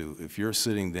at too, if you're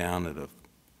sitting down at a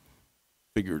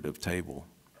figurative table,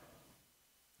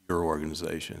 your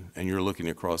organization, and you're looking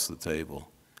across the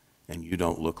table and you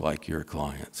don't look like your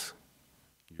clients,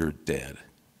 you're dead.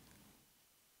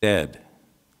 Dead.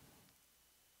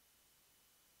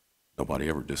 Nobody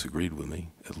ever disagreed with me,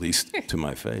 at least to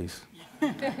my face.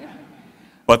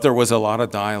 But there was a lot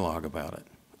of dialogue about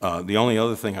it. The only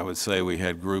other thing I would say, we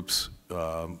had groups,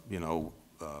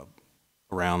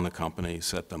 around the company,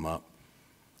 set them up,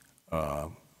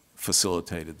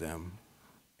 facilitated them.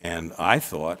 And I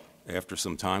thought, after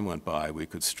some time went by, we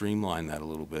could streamline that a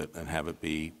little bit and have it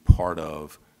be part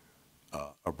of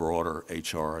a broader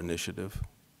HR initiative.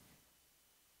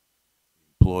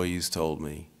 Employees told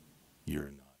me, you're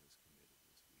not as committed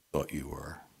as we thought you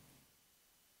were.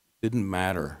 It didn't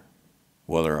matter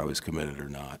whether I was committed or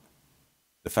not.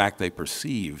 The fact they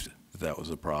perceived that was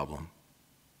a problem,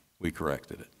 we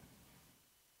corrected it.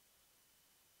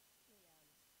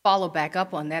 Follow back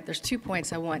up on that. There's 2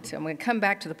 points I'm going to come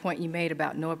back to the point you made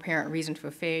about no apparent reason for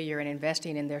failure and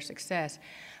investing in their success.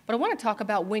 But I want to talk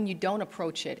about when you don't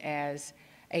approach it as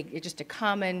just a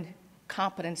common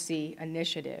competency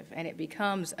initiative and it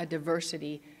becomes a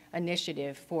diversity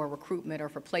initiative for recruitment or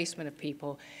for placement of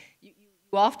people. You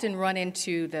often run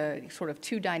into the sort of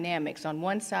 2 dynamics. On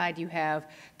one side, you have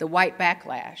the white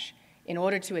backlash. In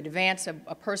order to advance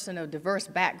a person of diverse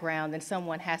background, then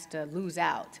someone has to lose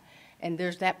out. And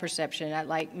there's that perception. I'd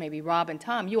like maybe Rob and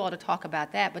Tom, you all to talk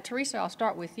about that. But Teresa, I'll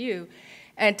start with you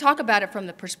and talk about it from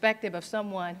the perspective of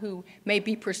someone who may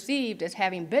be perceived as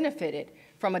having benefited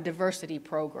from a diversity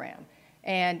program.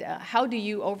 And how do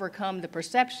you overcome the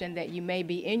perception that you may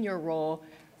be in your role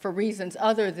for reasons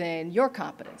other than your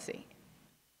competency?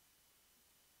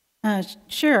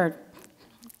 Sure.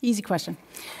 Easy question.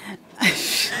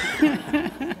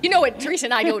 You know what Teresa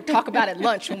and I don't talk about at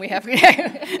lunch when we have.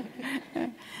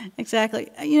 Exactly.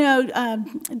 You know,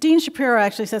 Dean Shapiro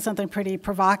actually said something pretty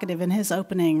provocative in his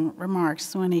opening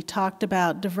remarks when he talked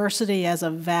about diversity as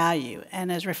a value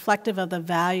and as reflective of the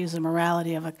values and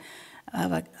morality of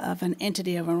an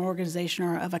entity, of an organization,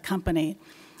 or of a company.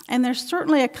 And there's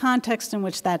certainly a context in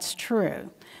which that's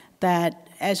true, that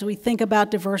as we think about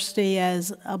diversity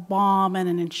as a balm and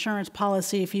an insurance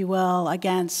policy, if you will,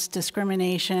 against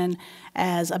discrimination,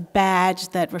 as a badge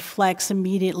that reflects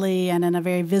immediately and in a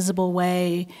very visible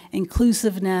way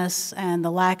inclusiveness and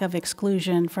the lack of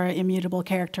exclusion for immutable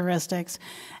characteristics,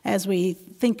 as we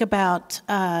think about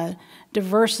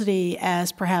diversity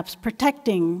as perhaps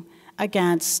protecting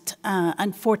against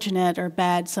unfortunate or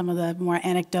bad, some of the more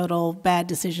anecdotal bad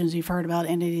decisions you've heard about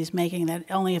entities making, that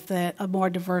only if a more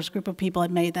diverse group of people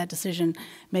had made that decision,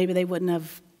 maybe they wouldn't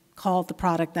have called the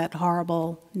product that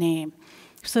horrible name.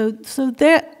 So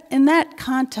there, in that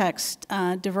context,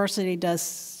 diversity does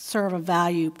serve a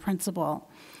value principle.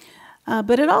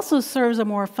 But it also serves a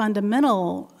more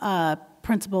fundamental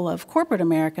principle of corporate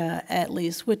America, at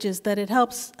least, which is that it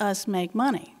helps us make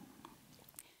money.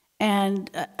 And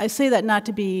I say that not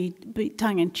to be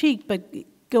tongue-in-cheek, but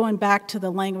going back to the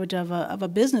language of a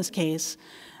business case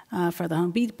for the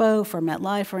Home Depot, for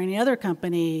MetLife, or any other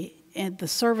company, and the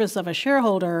service of a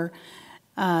shareholder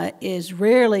is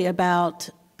rarely about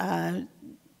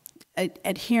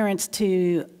adherence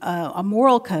to a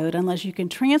moral code unless you can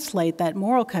translate that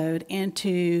moral code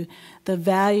into the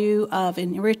value of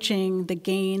enriching the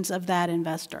gains of that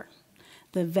investor,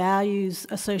 the values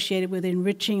associated with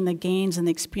enriching the gains and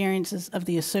the experiences of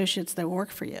the associates that work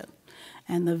for you,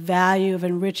 and the value of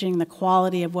enriching the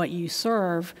quality of what you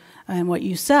serve and what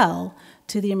you sell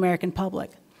to the American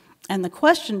public. And the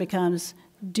question becomes,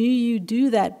 do you do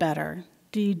that better?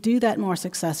 Do you do that more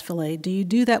successfully? Do you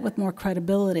do that with more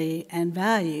credibility and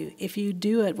value if you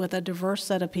do it with a diverse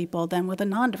set of people than with a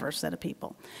non-diverse set of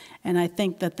people? And I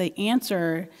think that the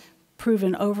answer,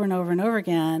 proven over and over and over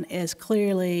again, is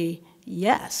clearly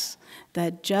yes,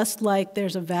 that just like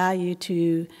there's a value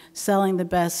to selling the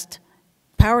best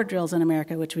power drills in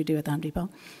America, which we do at the Home Depot,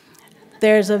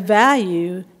 there's a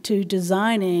value to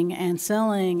designing and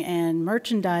selling and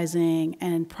merchandising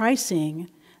and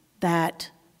pricing that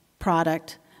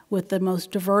product with the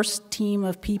most diverse team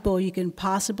of people you can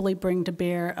possibly bring to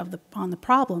bear on the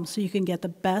problem, so you can get the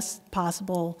best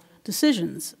possible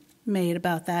decisions made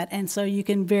about that. And so you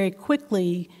can very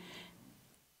quickly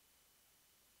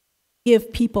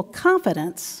give people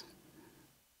confidence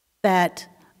that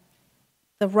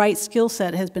the right skill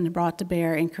set has been brought to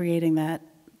bear in creating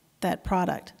that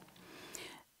product.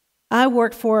 I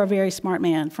worked for a very smart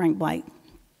man, Frank Blight,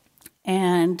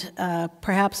 and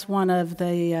perhaps one of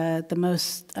the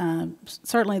most,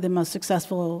 certainly the most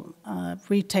successful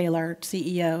retailer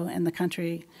CEO in the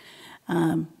country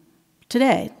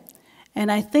today.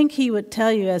 And I think he would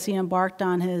tell you, as he embarked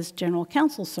on his general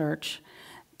counsel search,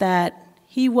 that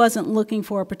he wasn't looking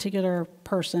for a particular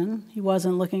person, he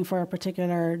wasn't looking for a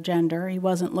particular gender, he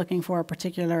wasn't looking for a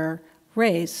particular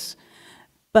race,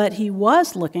 but he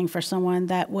was looking for someone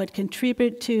that would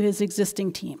contribute to his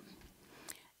existing team.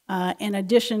 In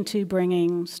addition to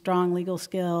bringing strong legal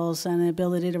skills and the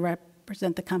ability to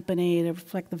represent the company, to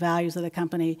reflect the values of the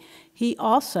company, he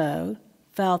also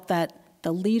felt that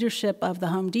the leadership of the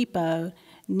Home Depot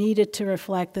needed to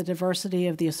reflect the diversity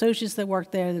of the associates that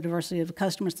work there, the diversity of the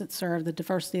customers that serve, the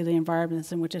diversity of the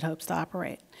environments in which it hopes to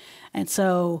operate. And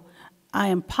so I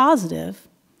am positive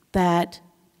that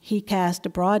he cast a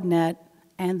broad net,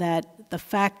 and that the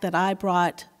fact that I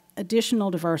brought additional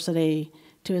diversity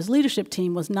to his leadership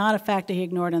team was not a factor he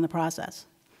ignored in the process.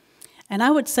 And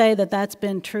I would say that that's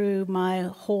been true my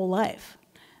whole life,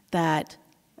 that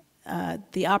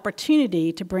the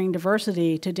opportunity to bring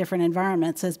diversity to different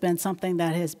environments has been something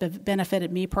that has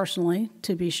benefited me personally,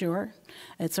 to be sure.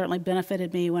 It certainly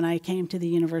benefited me when I came to the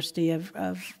University of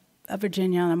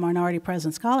Virginia on a minority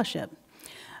present scholarship.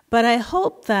 But I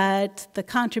hope that the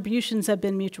contributions have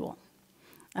been mutual.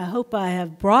 I hope I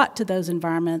have brought to those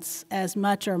environments as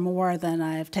much or more than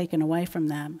I have taken away from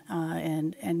them,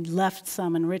 and left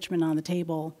some enrichment on the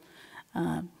table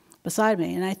beside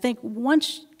me. And I think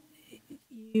once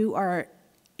you are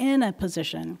in a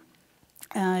position,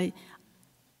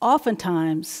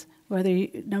 oftentimes,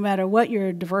 no matter what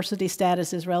your diversity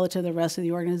status is relative to the rest of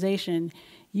the organization,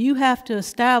 you have to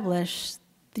establish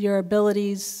your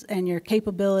abilities and your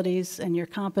capabilities and your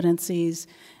competencies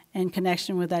in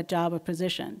connection with that job or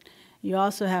position. You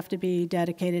also have to be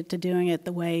dedicated to doing it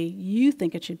the way you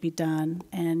think it should be done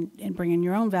and bringing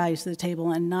your own values to the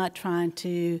table and not trying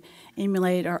to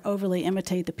emulate or overly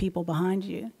imitate the people behind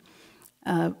you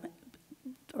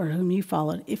or whom you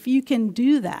followed. If you can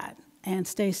do that and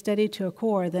stay steady to a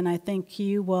core, then I think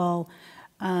you will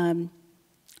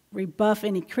rebuff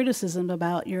any criticism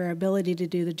about your ability to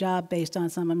do the job based on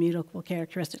some immutable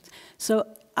characteristics. So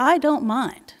I don't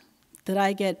mind that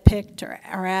I get picked or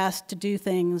asked to do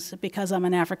things because I'm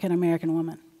an African American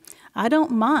woman. I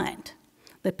don't mind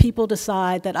that people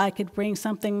decide that I could bring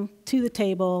something to the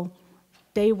table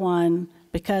day one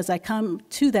because I come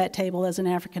to that table as an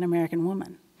African American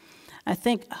woman. I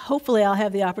think hopefully I'll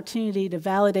have the opportunity to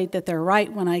validate that they're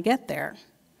right when I get there,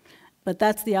 but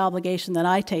that's the obligation that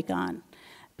I take on.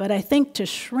 But I think to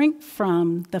shrink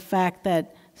from the fact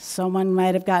that someone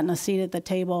might have gotten a seat at the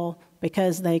table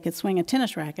because they could swing a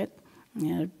tennis racket.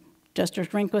 You know, Justice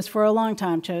Rehnquist for a long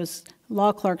time chose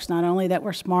law clerks not only that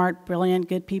were smart, brilliant,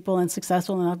 good people, and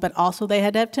successful enough, but also they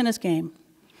had to have tennis game.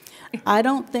 I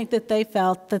don't think that they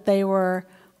felt that they were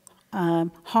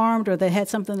harmed or they had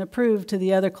something to prove to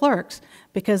the other clerks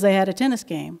because they had a tennis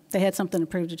game. They had something to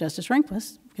prove to Justice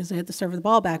Rehnquist because they had to serve the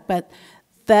ball back. But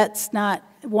that's not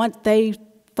what they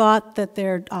thought that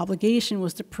their obligation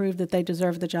was to prove that they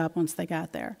deserved the job once they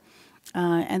got there.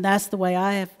 And that's the way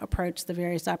I have approached the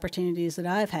various opportunities that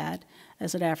I've had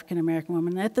as an African-American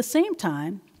woman. And at the same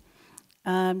time,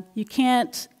 you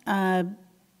can't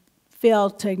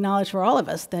fail to acknowledge for all of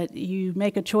us that you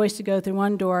make a choice to go through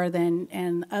one door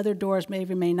and other doors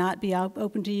maybe may not be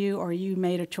open to you, or you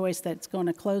made a choice that's going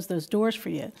to close those doors for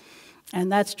you.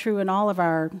 And that's true in all of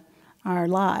our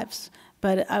lives.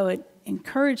 But I would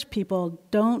encourage people,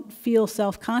 don't feel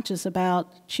self-conscious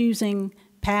about choosing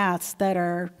paths that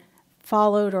are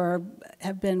followed or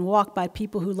have been walked by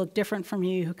people who look different from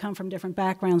you, who come from different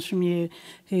backgrounds from you,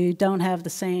 who don't have the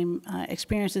same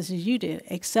experiences as you do,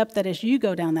 except that as you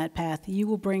go down that path, you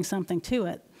will bring something to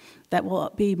it that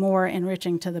will be more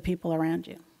enriching to the people around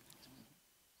you.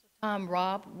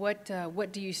 Rob,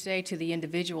 what do you say to the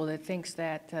individual that thinks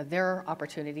that their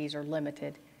opportunities are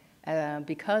limited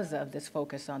because of this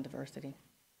focus on diversity?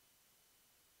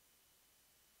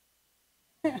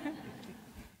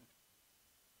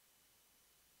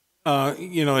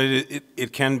 You know,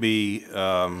 it can be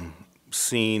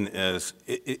seen as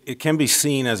it can be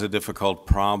seen as a difficult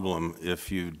problem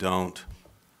if you don't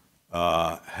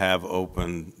have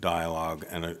open dialogue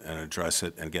and address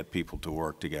it and get people to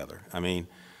work together. I mean,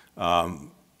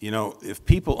 you know, if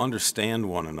people understand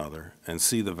one another and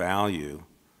see the value,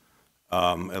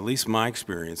 at least my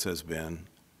experience has been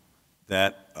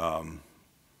that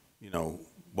you know,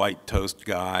 white toast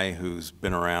guy who's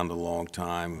been around a long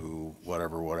time, who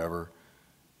whatever,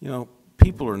 you know,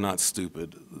 people are not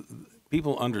stupid.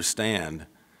 People understand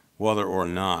whether or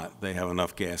not they have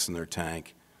enough gas in their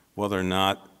tank, whether or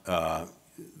not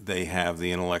they have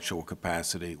the intellectual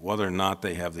capacity, whether or not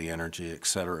they have the energy, et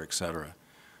cetera, et cetera.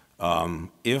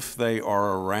 If they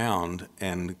are around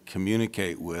and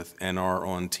communicate with and are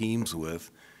on teams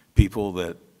with people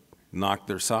that knock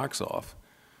their socks off.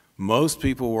 Most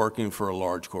people working for a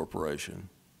large corporation,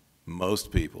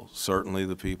 most people, certainly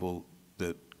the people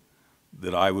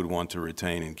that I would want to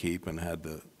retain and keep and had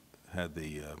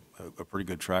a pretty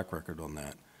good track record on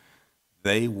that,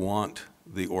 they want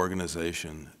the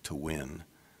organization to win.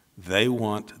 They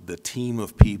want the team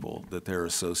of people that they're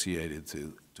associated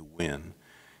to win.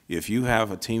 If you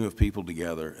have a team of people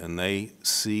together and they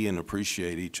see and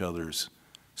appreciate each other's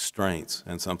strengths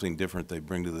and something different they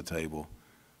bring to the table,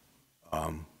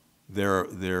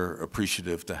 they're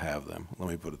appreciative to have them. Let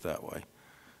me put it that way.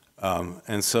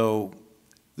 And so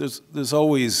there's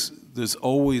always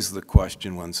the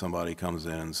question when somebody comes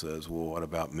in and says, "Well, what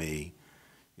about me?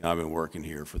 You know, I've been working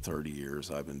here for 30 years.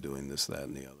 I've been doing this, that,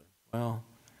 and the other."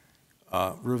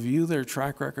 Well, review their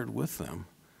track record with them.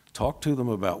 Talk to them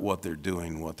about what they're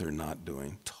doing, what they're not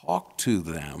doing. Talk to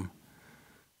them.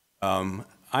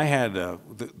 I had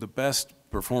the best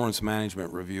performance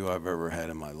management review I've ever had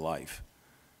in my life.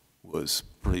 Was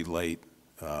pretty late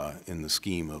in the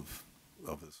scheme of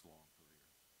this long career.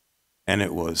 And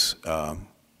it was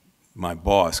my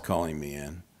boss calling me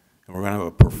in, and we're going to have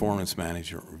a performance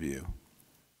management review.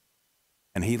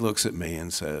 And he looks at me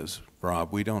and says,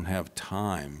 "Rob, we don't have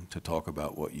time to talk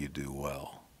about what you do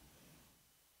well."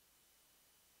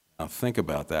 Now think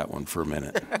about that one for a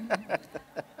minute.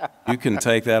 You can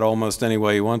take that almost any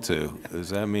way you want to. Does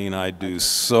that mean I do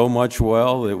so much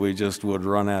well that we just would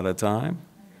run out of time?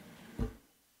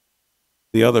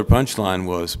 The other punchline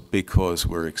was, because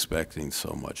we're expecting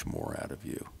so much more out of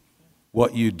you.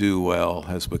 What you do well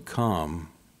has become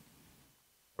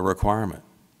a requirement.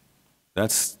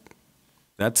 That's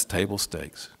table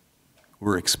stakes.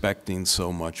 We're expecting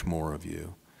so much more of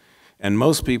you. And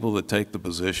most people that take the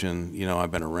position, you know,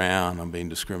 I've been around, I'm being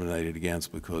discriminated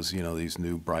against because, you know, these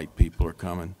new bright people are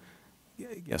coming.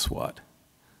 Guess what?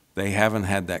 They haven't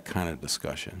had that kind of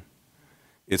discussion.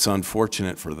 It's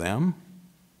unfortunate for them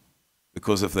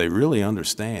because if they really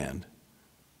understand,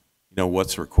 you know,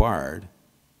 what's required,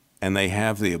 and they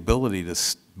have the ability to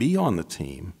be on the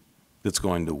team that's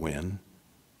going to win,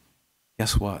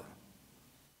 guess what?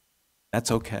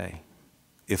 That's okay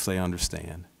if they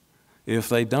understand. If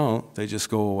they don't, they just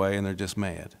go away and they're just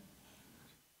mad.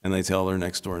 And they tell their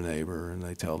next door neighbor and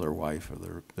they tell their wife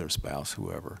or their spouse,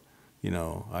 whoever, you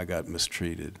know, I got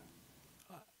mistreated.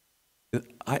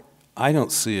 I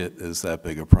don't see it as that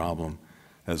big a problem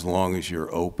as long as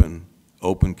you're open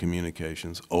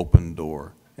communications, open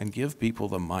door, and give people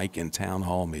the mic in town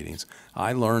hall meetings.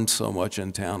 I learned so much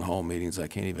in town hall meetings I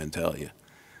can't even tell you.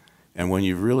 And when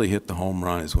you really hit the home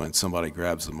run is when somebody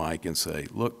grabs the mic and say,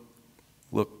 look,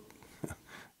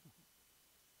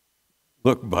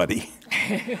 buddy,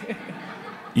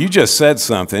 you just said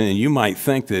something, and you might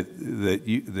think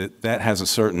that has a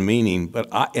certain meaning, but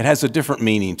it has a different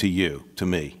meaning to you, to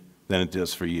me, than it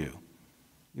does for you.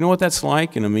 You know what that's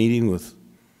like in a meeting with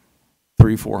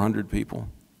 300-400 people?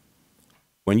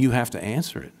 When you have to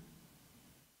answer it.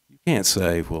 You can't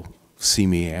say, well, see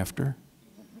me after.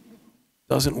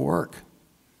 Doesn't work.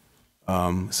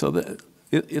 So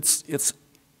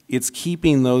it's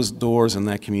keeping those doors and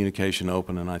that communication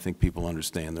open, and I think people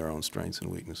understand their own strengths and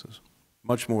weaknesses,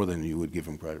 much more than you would give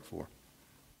them credit for.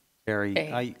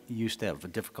 Terry, I used to have a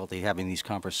difficulty having these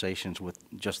conversations with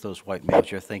just those white males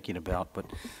you're thinking about, but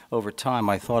over time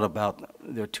I thought about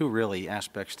there are two really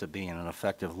aspects to being an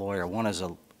effective lawyer. One as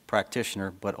a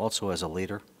practitioner, but also as a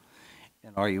leader.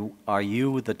 And are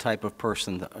you the type of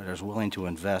person that is willing to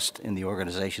invest in the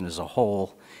organization as a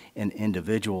whole, in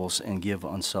individuals, and give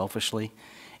unselfishly?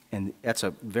 And that's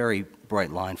a very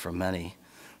bright line for many.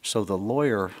 So the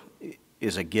lawyer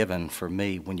is a given for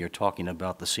me when you're talking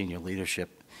about the senior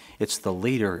leadership. It's the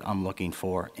leader I'm looking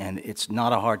for, and it's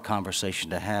not a hard conversation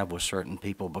to have with certain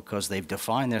people because they've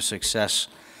defined their success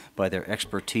by their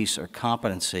expertise or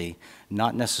competency,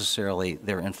 not necessarily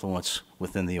their influence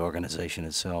within the organization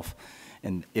itself.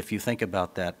 And if you think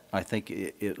about that, I think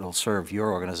it'll serve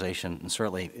your organization, and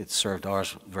certainly it's served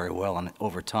ours very well. And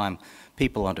over time,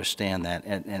 people understand that.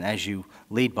 And as you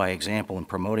lead by example in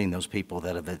promoting those people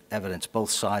that have evidenced both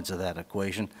sides of that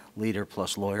equation, leader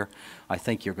plus lawyer, I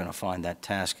think you're going to find that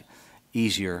task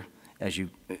easier as you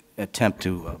attempt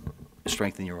to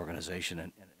strengthen your organization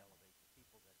and elevate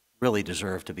people that really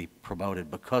deserve to be promoted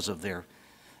because of their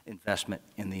investment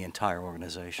in the entire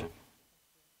organization.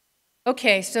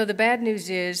 Okay, so the bad news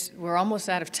is we're almost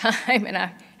out of time, and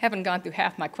I haven't gone through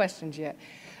half my questions yet.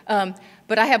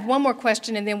 But I have one more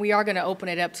question, and then we are going to open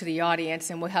it up to the audience,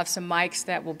 and we'll have some mics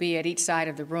that will be at each side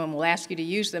of the room. We'll ask you to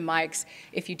use the mics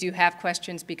if you do have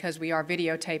questions because we are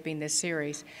videotaping this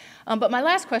series. But my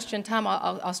last question, Tom,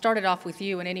 I'll start it off with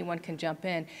you, and anyone can jump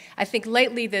in. I think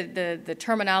lately the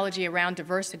terminology around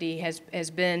diversity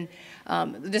has been,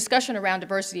 the discussion around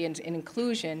diversity and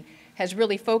inclusion has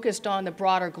really focused on the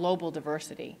broader global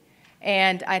diversity.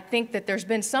 And I think that there's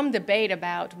been some debate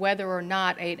about whether or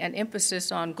not an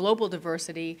emphasis on global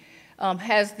diversity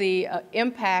has the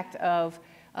impact of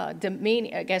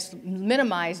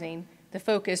minimizing the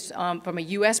focus from a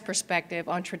U.S. perspective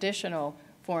on traditional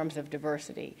forms of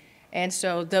diversity. And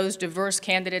so those diverse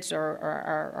candidates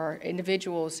or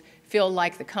individuals feel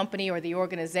like the company or the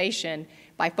organization,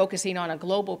 by focusing on a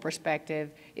global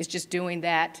perspective, is just doing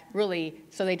that really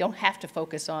so they don't have to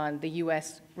focus on the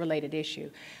U.S.-related issue.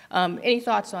 Any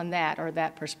thoughts on that or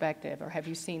that perspective, or have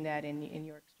you seen that in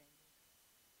your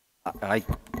exchange? I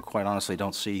quite honestly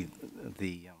don't see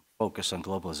the focus on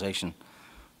globalization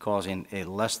causing a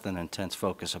less than intense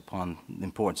focus upon the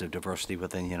importance of diversity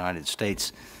within the United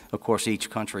States. Of course, each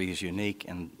country is unique,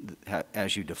 and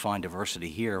as you define diversity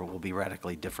here will be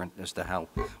radically different as to how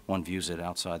one views it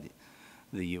outside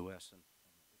the U.S. And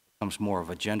it becomes more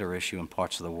of a gender issue in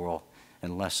parts of the world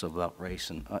and less about race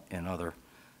and other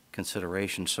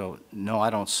considerations. So, no,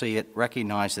 I don't see it.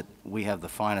 Recognize that we have the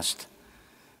finest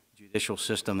judicial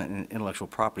system and intellectual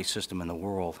property system in the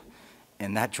world,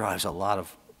 and that drives a lot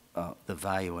of the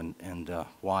value and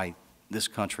why this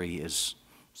country is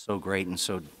so great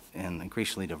and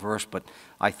increasingly diverse. But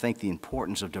I think the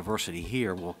importance of diversity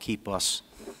here will keep us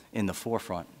in the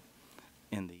forefront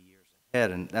in the years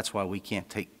ahead, and that's why we can't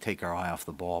take our eye off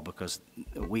the ball, because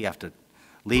we have to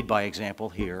lead by example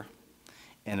here,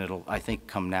 and it'll, I think,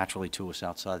 come naturally to us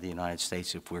outside the United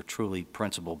States if we're truly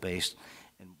principle-based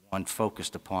and one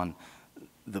focused upon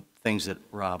the things that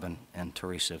Rob and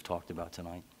Teresa have talked about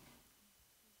tonight.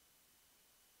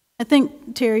 I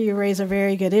think, Teri, you raise a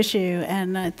very good issue,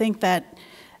 and I think that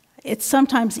it's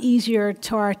sometimes easier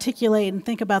to articulate and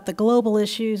think about the global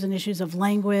issues and issues of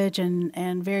language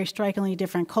and very strikingly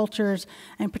different cultures,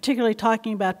 and particularly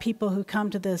talking about people who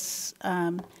come to this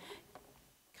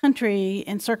country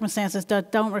in circumstances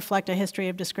that don't reflect a history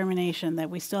of discrimination,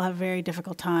 that we still have a very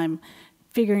difficult time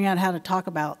figuring out how to talk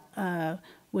about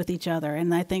with each other.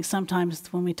 And I think sometimes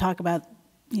when we talk about,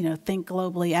 think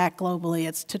globally, act globally,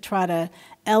 it's to try to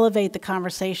elevate the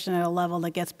conversation at a level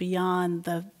that gets beyond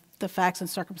the facts and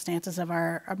circumstances of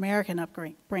our American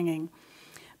upbringing.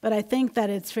 But I think that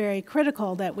it's very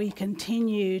critical that we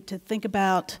continue to think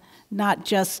about not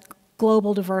just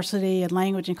global diversity and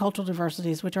language and cultural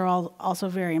diversities, which are all also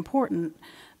very important,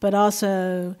 but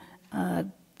also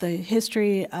the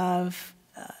history of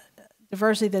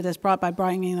diversity that is brought by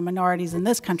bringing the minorities in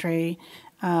this country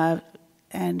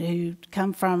and who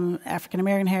come from African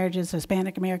American heritage,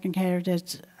 Hispanic American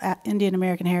heritage, Indian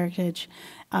American heritage,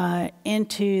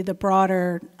 into the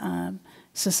broader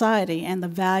society, and the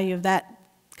value of that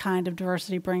kind of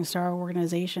diversity brings to our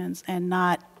organizations, and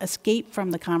not escape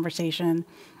from the conversation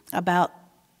about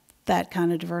that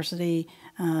kind of diversity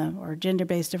or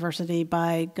gender-based diversity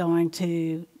by going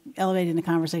to elevating the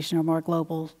conversation to a more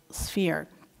global sphere.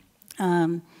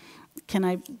 Can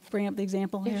I bring up the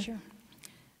example here? Yeah, sure.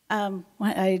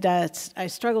 I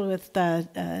struggled with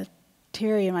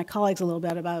Teri and my colleagues a little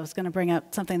bit about I was going to bring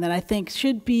up something that I think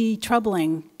should be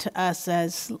troubling to us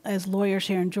as lawyers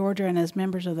here in Georgia and as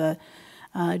members of the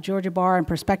Georgia Bar and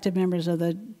prospective members of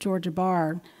the Georgia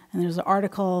Bar. And there's an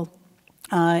article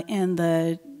in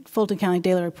the Fulton County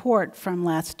Daily Report from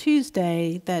last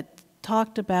Tuesday that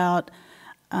talked about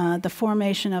the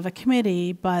formation of a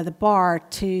committee by the bar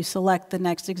to select the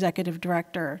next executive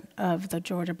director of the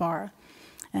Georgia Bar.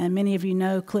 And many of you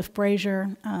know Cliff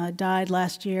Brazier died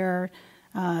last year.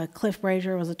 Cliff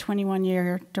Brazier was a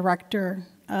 21-year director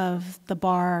of the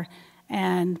bar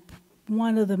and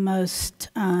one of the most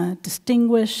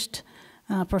distinguished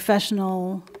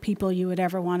professional people you would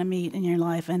ever want to meet in your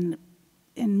life. And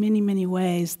in many, many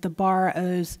ways, the bar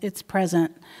owes its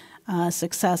present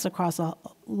success across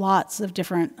lots of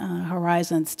different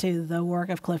horizons to the work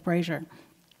of Cliff Brazier.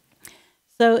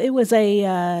 So it was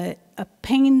a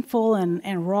painful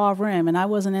and raw room, and I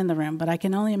wasn't in the room, but I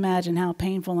can only imagine how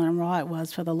painful and raw it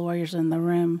was for the lawyers in the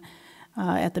room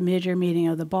at the mid-year meeting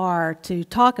of the bar to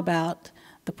talk about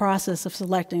the process of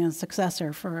selecting a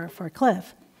successor for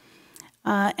Cliff.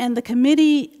 And the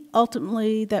committee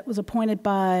ultimately that was appointed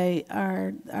by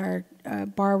our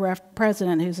bar rep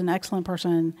president, who's an excellent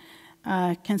person,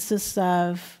 consists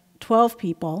of 12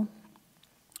 people,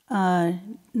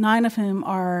 9 of whom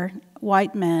are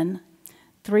white men,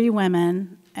 3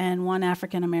 women, and 1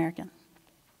 African American.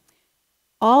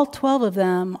 All 12 of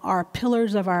them are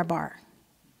pillars of our bar.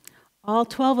 All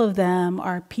 12 of them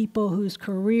are people whose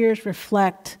careers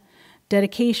reflect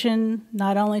dedication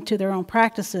not only to their own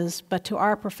practices, but to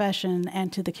our profession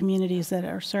and to the communities that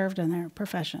are served in their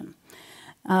profession.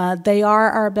 They are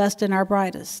our best and our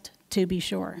brightest, to be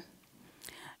sure.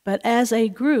 But as a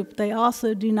group, they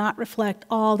also do not reflect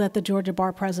all that the Georgia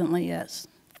Bar presently is.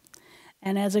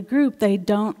 And as a group, they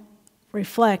don't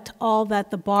reflect all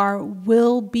that the bar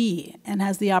will be and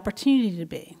has the opportunity to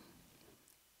be.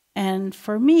 And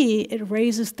for me, it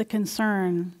raises the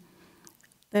concern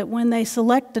that when they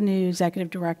select a new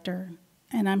executive director,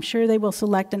 and I'm sure they will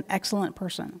select an excellent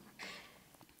person,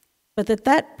 but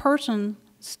that person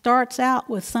starts out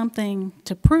with something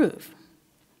to prove.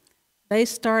 They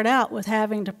start out with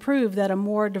having to prove that a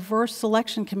more diverse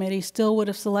selection committee still would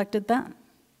have selected them.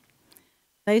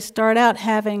 They start out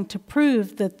having to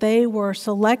prove that they were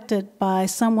selected by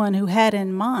someone who had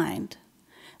in mind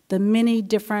the many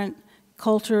different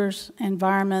cultures,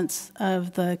 environments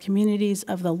of the communities,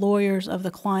 of the lawyers, of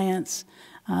the clients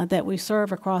that we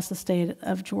serve across the state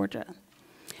of Georgia.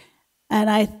 And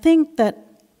I think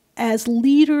that as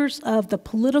leaders of the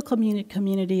political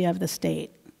community of the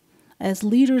state, as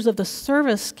leaders of the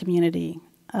service community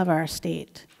of our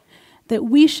state, that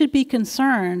we should be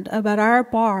concerned about our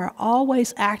bar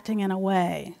always acting in a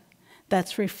way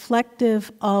that's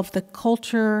reflective of the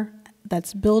culture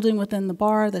that's building within the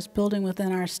bar, that's building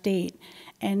within our state,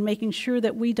 and making sure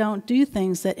that we don't do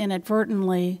things that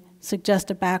inadvertently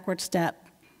suggest a backward step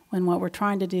when what we're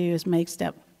trying to do is make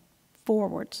step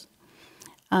forwards.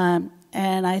 And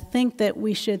I think that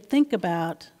we should think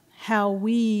about how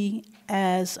we,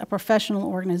 as a professional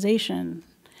organization,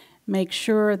 make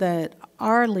sure that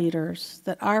our leaders,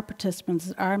 that our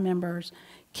participants, our members,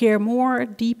 care more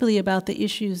deeply about the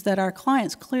issues that our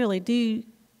clients clearly do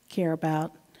care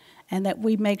about, and that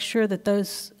we make sure that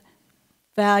those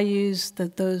values,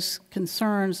 that those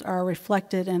concerns are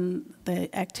reflected in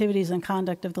the activities and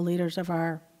conduct of the leaders of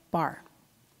our bar.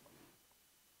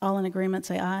 All in agreement,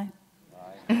 say aye.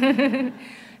 And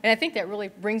I think that really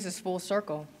brings us full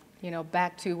circle,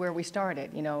 back to where we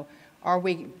started.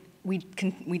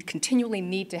 We continually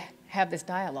need to have this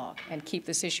dialogue and keep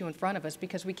this issue in front of us,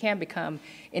 because we can become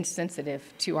insensitive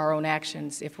to our own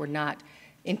actions if we're not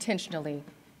intentionally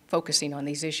focusing on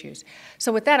these issues.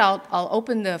 So with that, I'll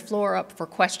open the floor up for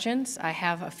questions. I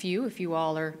have a few if you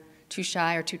all are too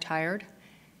shy or too tired.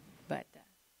 But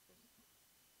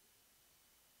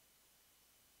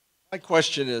my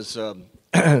question is,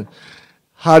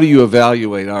 how do you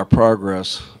evaluate our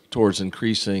progress towards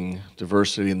increasing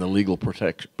diversity in the legal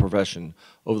profession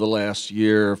over the last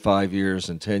year, 5 years,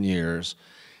 and 10 years?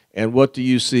 And what do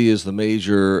you see as the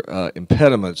major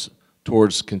impediments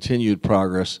towards continued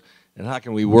progress? And how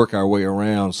can we work our way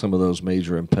around some of those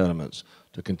major impediments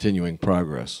to continuing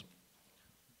progress?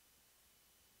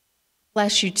 I'll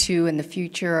ask you to, in the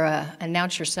future,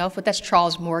 announce yourself, but that's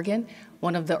Charles Morgan,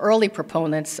 one of the early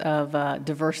proponents of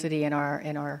diversity in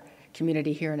our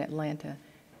community here in Atlanta.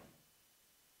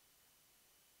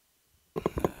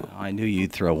 I knew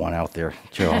you'd throw one out there,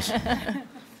 Charles.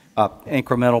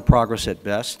 Incremental progress at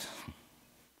best.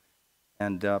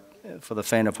 And for the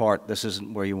faint of heart, this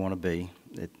isn't where you want to be.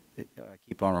 I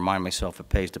keep on reminding myself it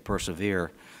pays to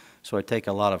persevere. So I take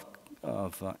a lot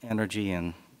of energy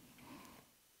and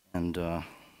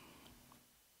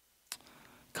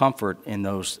comfort in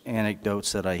those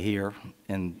anecdotes that I hear.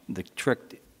 And the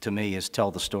trick to me is tell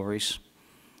the stories,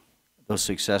 those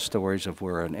success stories of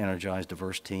where an energized,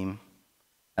 diverse team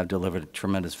have delivered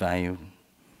tremendous value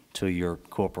to your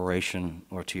corporation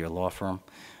or to your law firm.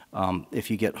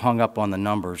 If you get hung up on the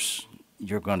numbers,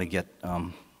 you're going to get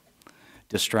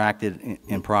distracted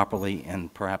improperly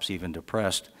and perhaps even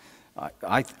depressed.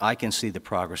 I can see the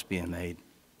progress being made.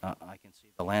 I can see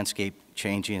the landscape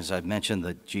changing. As I've mentioned,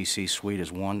 the GC suite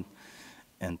is one,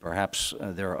 and perhaps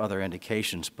there are other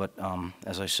indications. But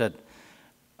as I said,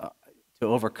 to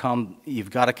overcome,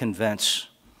 you've got to convince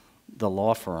the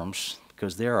law firms,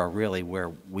 because they are really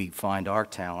where we find our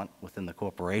talent within the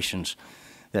corporations,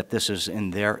 that this is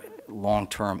in their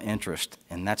long-term interest.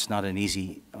 And that's not an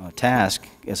easy task,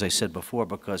 as I said before,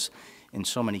 because in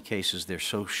so many cases they're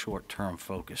so short-term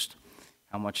focused.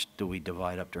 How much do we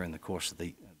divide up during the course of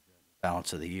the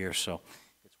balance of the year? So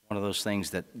it's one of those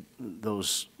things that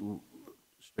those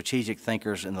strategic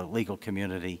thinkers in the legal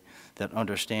community that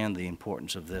understand the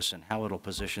importance of this and how it'll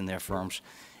position their firms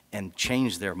and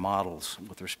change their models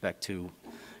with respect to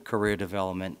career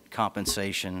development,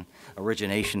 compensation,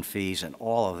 origination fees, and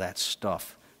all of that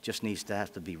stuff just needs to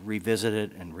have to be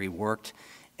revisited and reworked.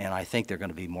 And I think they're going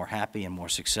to be more happy and more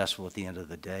successful at the end of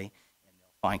the day. And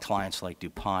they'll find clients like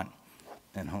DuPont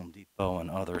and Home Depot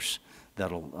and others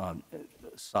that'll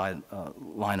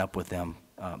line up with them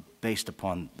based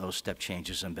upon those step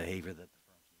changes in behavior that the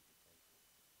firms need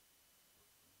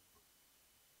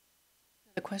to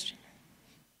take. The question?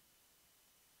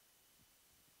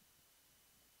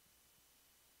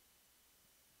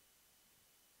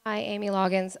 Hi, Amy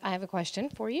Loggins. I have a question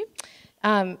for you.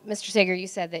 Mr. Sager, you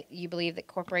said that you believe that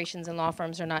corporations and law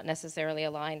firms are not necessarily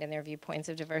aligned in their viewpoints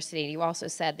of diversity. You also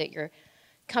said that your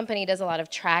company does a lot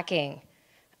of tracking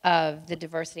of the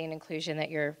diversity and inclusion that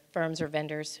your firms or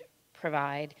vendors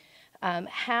provide. I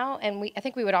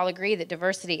think we would all agree that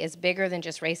diversity is bigger than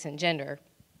just race and gender,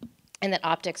 and that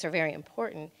optics are very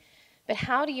important. But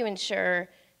how do you ensure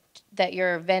that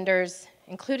your vendors,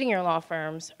 including your law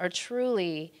firms, are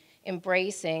truly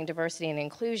embracing diversity and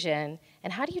inclusion,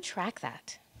 and how do you track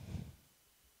that?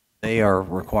 They are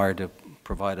required to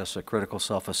provide us a critical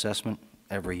self-assessment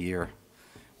every year,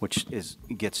 which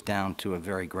gets down to a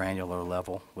very granular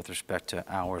level with respect to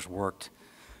hours worked,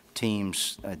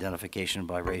 teams, identification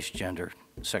by race, gender,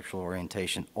 sexual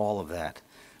orientation, all of that,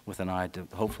 with an eye to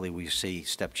hopefully we see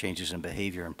step changes in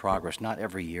behavior and progress, not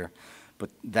every year, but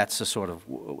that's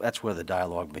that's where the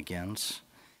dialogue begins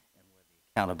and where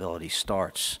the accountability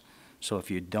starts. So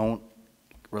if you don't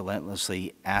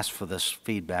relentlessly ask for this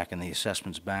feedback and the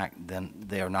assessments back, then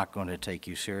they are not going to take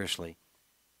you seriously.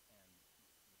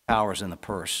 Power's in the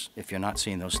purse. If you're not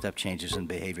seeing those step changes in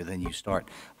behavior, then you start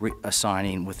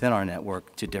assigning within our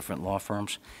network to different law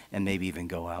firms and maybe even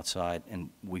go outside, and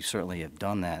we certainly have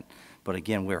done that. But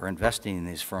again, we're investing in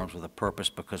these firms with a purpose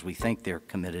because we think they're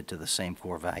committed to the same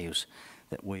core values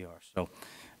that we are. So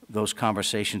those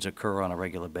conversations occur on a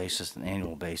regular basis, an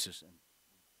annual basis, and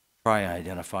try to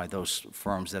identify those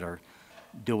firms that are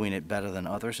doing it better than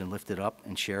others and lift it up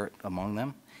and share it among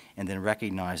them. and then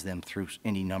recognize them through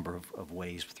any number of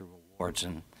ways, through awards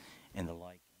and the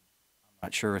like. I'm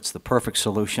not sure it's the perfect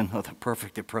solution or the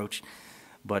perfect approach,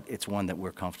 but it's one that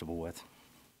we're comfortable with.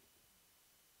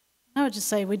 I would just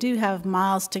say we do have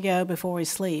miles to go before we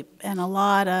sleep, and a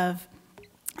lot of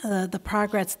the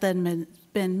progress that's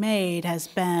been made has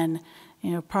been,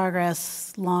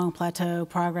 progress, long plateau,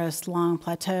 progress, long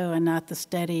plateau, and not the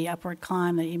steady upward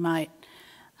climb that you might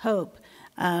hope.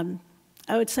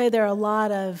 I would say there are a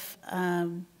lot of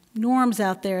norms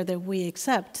out there that we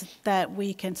accept that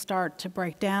we can start to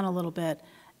break down a little bit.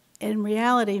 In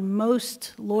reality,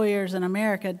 most lawyers in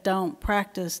America don't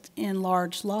practice in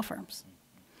large law firms.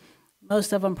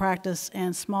 Most of them practice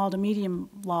in small to medium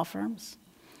law firms.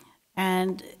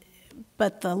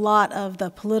 But a lot of the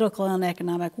political and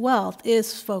economic wealth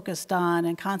is focused on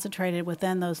and concentrated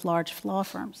within those large law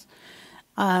firms.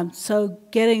 So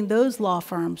getting those law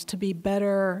firms to be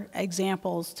better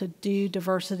examples, to do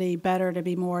diversity better, to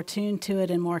be more attuned to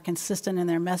it and more consistent in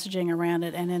their messaging around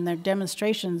it and in their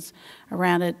demonstrations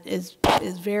around it is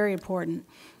very important.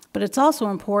 But it's also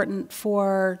important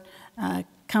for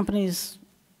companies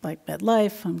like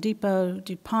MetLife, Home Depot,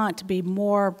 DuPont to be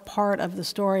more part of the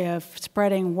story of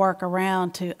spreading work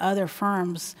around to other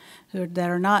firms that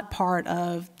are not part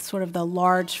of sort of the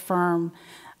large firm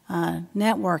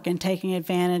network and taking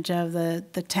advantage of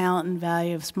the talent and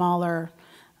value of smaller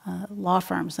law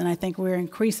firms. And I think we're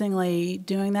increasingly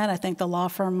doing that. I think the law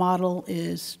firm model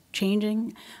is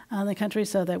changing in the country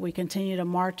so that we continue to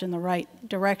march in the right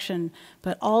direction.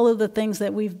 But all of the things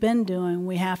that we've been doing,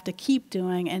 we have to keep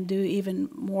doing and do even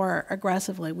more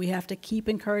aggressively. We have to keep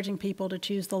encouraging people to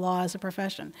choose the law as a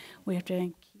profession. We have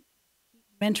to keep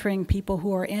mentoring people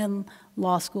who are in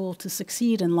law school to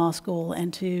succeed in law school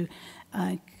and to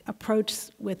approach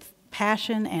with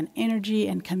passion and energy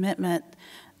and commitment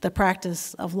the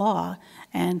practice of law,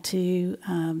 and to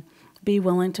be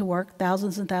willing to work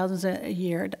thousands and thousands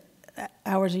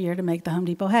hours a year to make the Home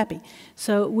Depot happy.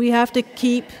 So we have to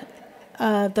keep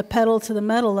the pedal to the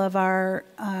metal of our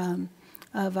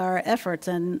efforts.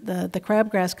 And the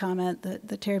crabgrass comment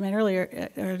that Teri made earlier,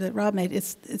 or that Rob made,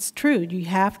 it's true. You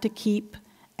have to keep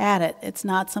at it. It's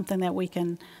not something that we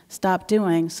can stop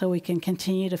doing, so we can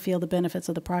continue to feel the benefits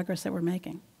of the progress that we're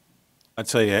making. I'd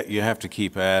say you have to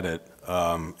keep at it,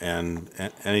 and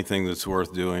anything that's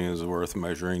worth doing is worth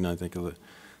measuring. I think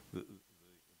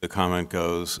the comment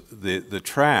goes. The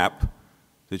trap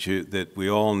that we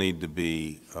all need to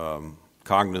be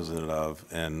cognizant of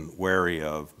and wary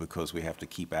of, because we have to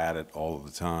keep at it all of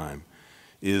the time,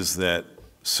 is that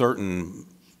certain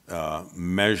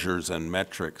measures and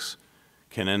metrics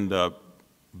can end up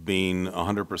being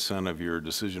 100% of your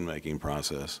decision-making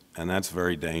process, and that's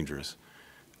very dangerous.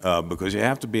 Because you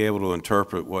have to be able to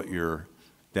interpret what your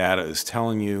data is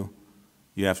telling you.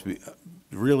 You have to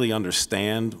really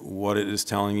understand what it is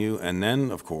telling you, and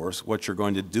then, of course, what you're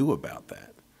going to do about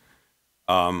that.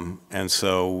 And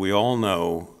so we all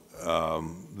know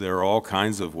there are all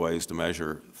kinds of ways to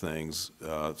measure things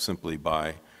simply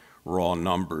by raw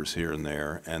numbers here and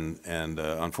there. And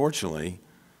unfortunately,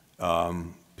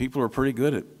 people are pretty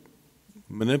good at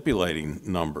manipulating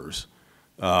numbers.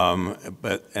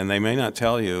 And they may not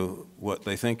tell you what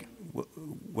they think,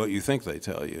 what you think they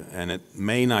tell you, and it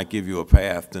may not give you a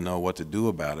path to know what to do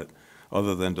about it,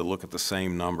 other than to look at the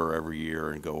same number every year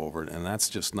and go over it, and that's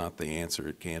just not the answer.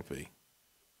 It can't be.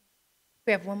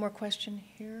 We have one more question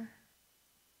here.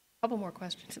 A couple more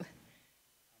questions.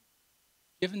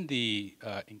 Given the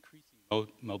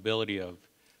increasing mobility of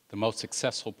the most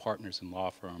successful partners in law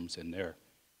firms and their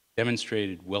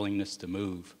demonstrated willingness to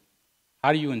move,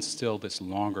 how do you instill this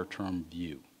longer-term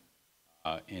view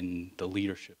in the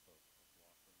leadership of law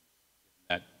firms,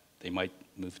 that they might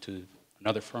move to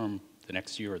another firm the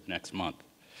next year or the next month?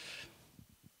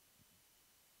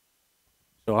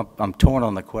 So I'm torn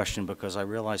on the question, because I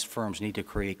realize firms need to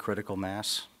create critical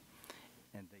mass,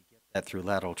 and they get that through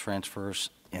lateral transfers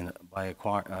and by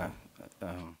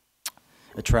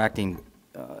attracting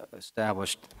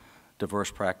established, diverse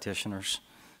practitioners.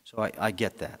 So I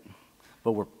get that,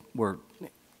 but we're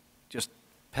just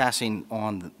passing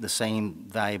on the same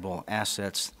valuable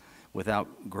assets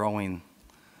without growing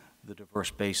the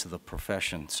diverse base of the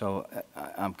profession. So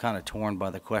I'm kind of torn by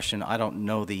the question. I don't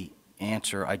know the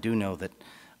answer. I do know that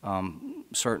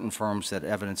certain firms that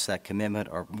evidence that commitment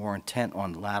are more intent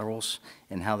on laterals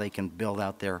and how they can build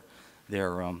out their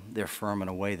firm in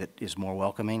a way that is more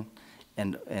welcoming,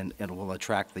 and it will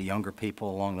attract the younger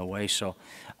people along the way. So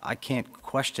I can't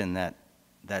question that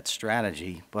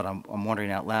strategy, but I'm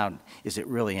wondering out loud, is it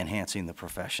really enhancing the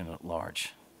profession at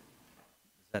large?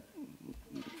 Is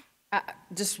that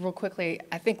Just real quickly,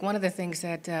 I think one of the things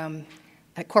that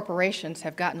corporations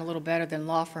have gotten a little better than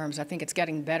law firms. I think it's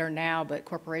getting better now, but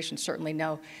corporations certainly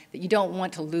know that you don't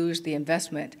want to lose the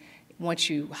investment once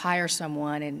you hire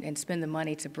someone and spend the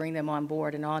money to bring them on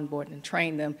board and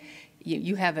train them.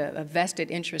 You have a vested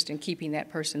interest in keeping that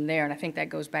person there, and I think that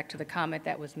goes back to the comment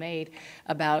that was made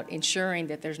about ensuring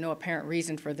that there's no apparent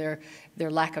reason for their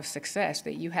lack of success,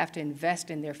 that you have to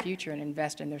invest in their future and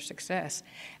invest in their success.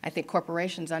 I think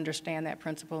corporations understand that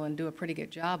principle and do a pretty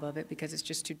good job of it because it's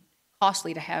just too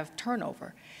costly to have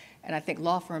turnover. And I think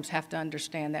law firms have to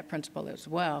understand that principle as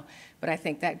well. But I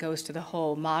think that goes to the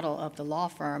whole model of the law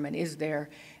firm, and is there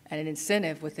an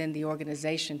incentive within the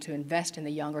organization to invest in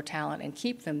the younger talent and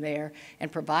keep them there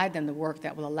and provide them the work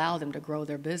that will allow them to grow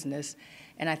their business.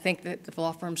 And I think that the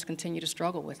law firms continue to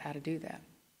struggle with how to do that.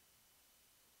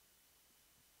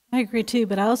 I agree too,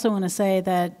 but I also want to say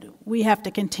that we have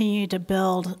to continue to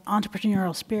build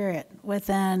entrepreneurial spirit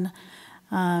within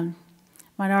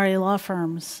minority law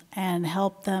firms and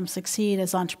help them succeed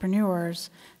as entrepreneurs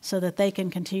so that they can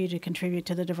continue to contribute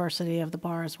to the diversity of the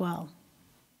bar as well.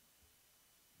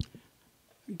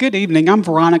 Good evening. I'm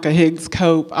Veronica Higgs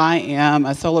Cope. I am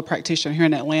a solo practitioner here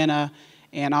in Atlanta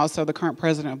and also the current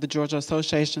president of the Georgia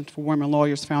Association for Women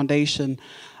Lawyers Foundation.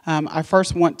 I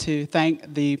first want to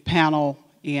thank the panel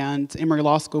and Emory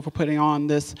Law School for putting on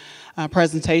this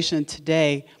presentation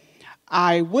today.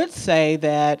 I would say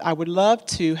that I would love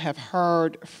to have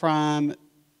heard from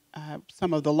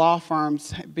some of the law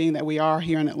firms, being that we are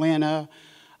here in Atlanta,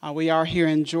 we are here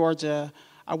in Georgia.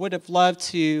 I would have loved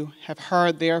to have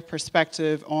heard their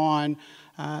perspective on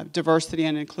diversity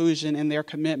and inclusion and their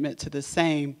commitment to the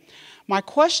same. My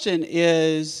question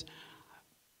is,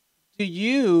 do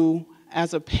you,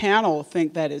 as a panel,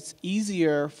 think that it's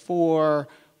easier for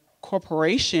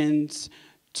corporations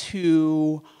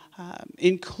to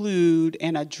include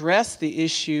and address the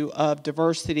issue of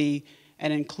diversity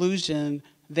and inclusion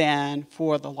than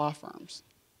for the law firms?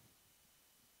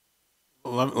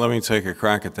 Let me take a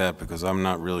crack at that because I'm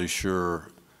not really sure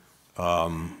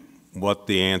what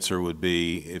the answer would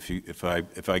be if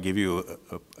I give you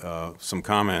some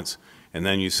comments and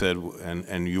then you said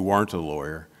and you weren't a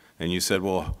lawyer and you said,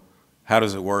 well, how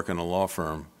does it work in a law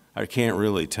firm? I can't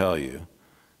really tell you.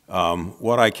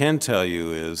 What I can tell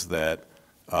you is that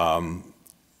I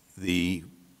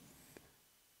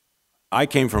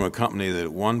came from a company that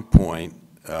at one point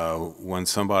when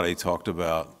somebody talked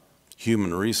about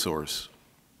human resources,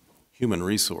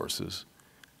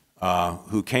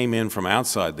 who came in from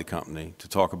outside the company to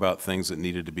talk about things that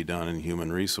needed to be done in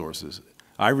human resources,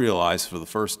 I realized for the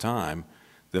first time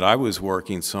that I was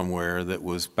working somewhere that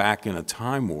was back in a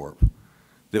time warp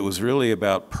that was really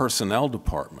about personnel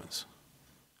departments.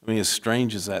 I mean, as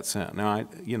strange as that sounds. Now,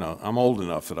 I'm old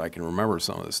enough that I can remember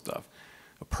some of this stuff.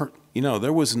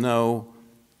 There was no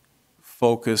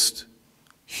focused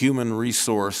human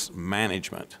resource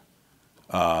management.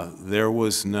 There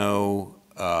was no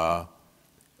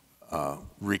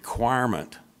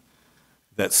requirement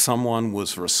that someone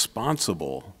was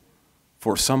responsible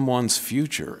for someone's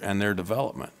future and their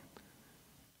development.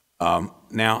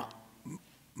 Now,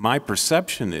 my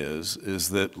perception is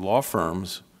that law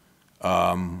firms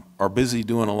are busy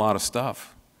doing a lot of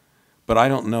stuff, but I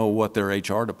don't know what their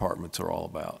HR departments are all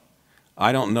about.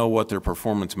 I don't know what their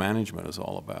performance management is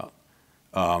all about.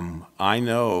 I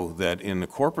know that in the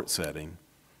corporate setting,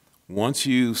 once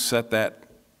you set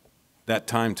that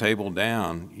timetable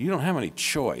down, you don't have any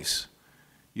choice.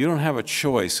 You don't have a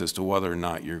choice as to whether or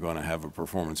not you're going to have a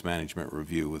performance management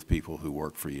review with people who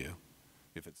work for you,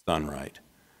 if it's done right.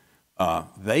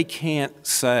 They can't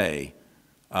say,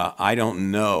 I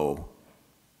don't know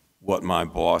what my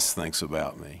boss thinks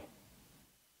about me.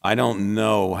 I don't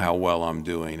know how well I'm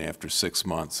doing after 6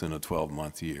 months in a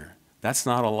 12-month year. That's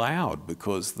not allowed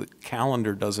because the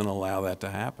calendar doesn't allow that to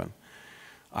happen.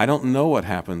 I don't know what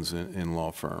happens in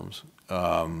law firms.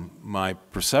 My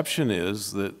perception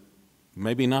is that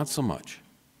maybe not so much.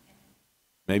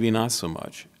 Maybe not so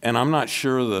much. And I'm not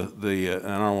sure and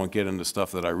I don't want to get into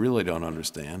stuff that I really don't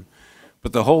understand,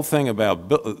 but the whole thing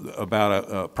about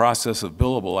a process of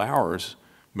billable hours,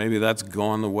 maybe that's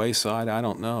gone the wayside, I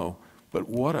don't know. But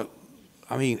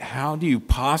how do you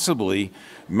possibly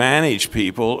manage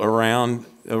people around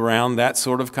that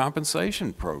sort of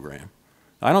compensation program?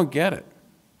 I don't get it.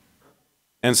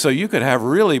 And so you could have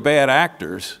really bad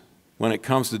actors when it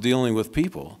comes to dealing with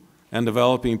people and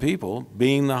developing people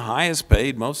being the highest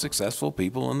paid, most successful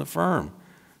people in the firm.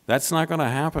 That's not going to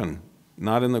happen,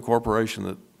 not in the corporation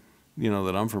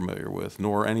that I'm familiar with,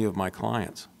 nor any of my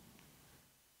clients.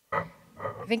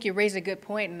 I think you raise a good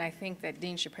point, and I think that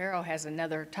Dean Shapiro has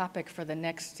another topic for the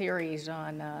next series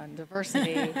on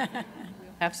diversity.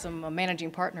 have some managing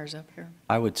partners up here.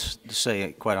 I would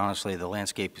say, quite honestly, the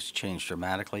landscape has changed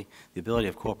dramatically. The ability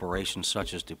of corporations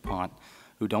such as DuPont,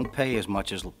 who don't pay as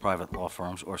much as private law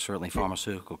firms or certainly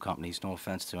pharmaceutical companies, no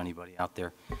offense to anybody out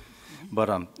there,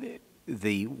 but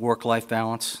the work-life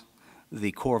balance,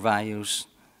 the core values,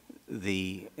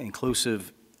 the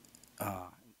inclusive,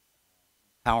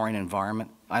 empowering environment,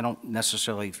 I don't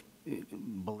necessarily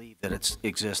believe that it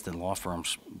exists in law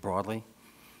firms broadly.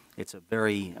 It's a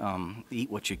very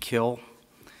eat what you kill.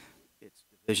 It's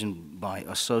division by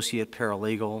associate,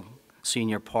 paralegal,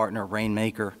 senior partner,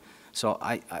 rainmaker. So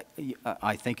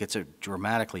I think it's a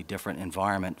dramatically different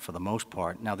environment for the most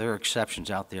part. Now, there are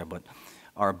exceptions out there, but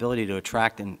our ability to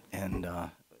attract and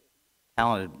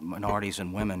talented minorities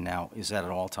and women now is at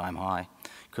an all-time high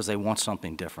because they want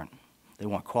something different. They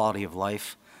want quality of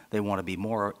life. They want to be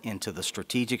more into the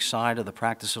strategic side of the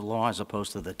practice of law as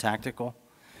opposed to the tactical.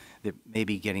 They may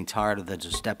be getting tired of the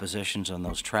just depositions and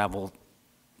those travel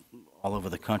all over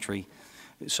the country.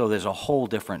 So there's a whole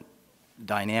different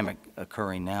dynamic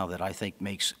occurring now that I think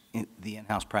makes the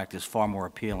in-house practice far more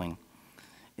appealing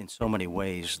in so many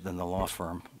ways than the law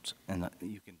firm. And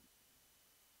you can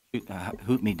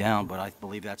hoot me down, but I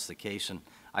believe that's the case, and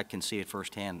I can see it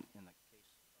firsthand in the case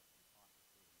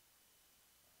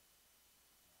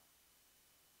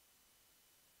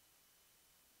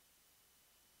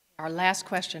of Our last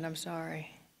question, I'm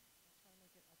sorry.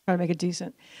 Try to make it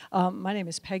decent. My name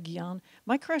is Peg Yan.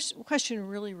 My question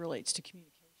really relates to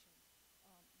communication.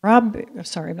 Rob,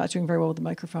 sorry, I'm not doing very well with the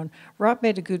microphone. Rob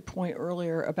made a good point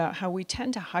earlier about how we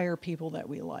tend to hire people that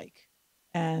we like,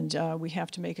 and we have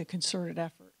to make a concerted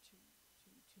effort to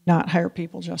not hire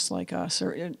people just like us,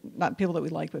 or not people that we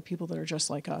like, but people that are just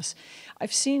like us.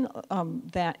 I've seen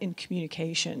that in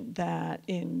communication, that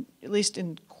at least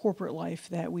in corporate life,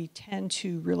 that we tend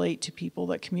to relate to people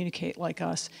that communicate like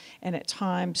us, and at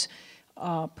times,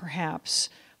 perhaps,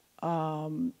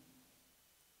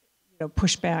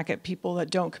 push back at people that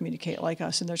don't communicate like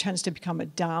us, and there tends to become a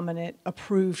dominant,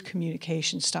 approved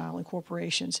communication style in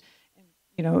corporations.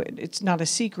 And, it's not a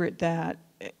secret that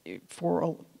for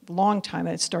a long time,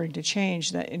 and it's starting to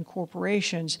change, that in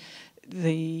corporations,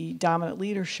 the dominant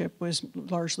leadership was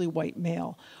largely white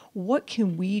male. What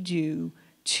can we do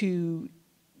to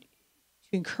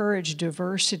encourage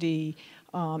diversity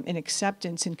and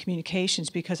acceptance in communications?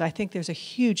 Because I think there's a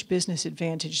huge business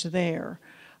advantage there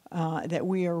that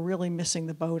we are really missing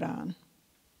the boat on.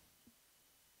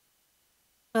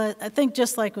 But I think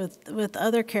just like with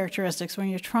other characteristics, when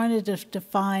you're trying to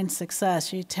define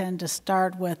success, you tend to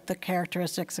start with the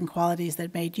characteristics and qualities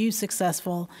that made you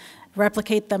successful,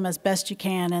 replicate them as best you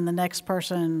can in the next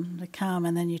person to come,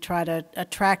 and then you try to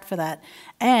attract for that.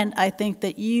 And I think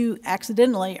that you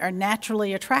accidentally are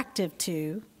naturally attractive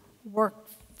to work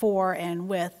for and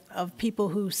with of people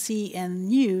who see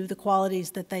in you the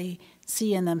qualities that they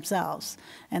see in themselves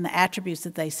and the attributes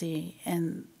that they see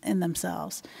in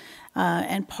themselves.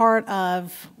 And part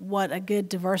of what a good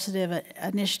diversity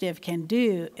initiative can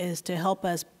do is to help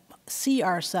us see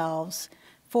ourselves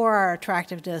for our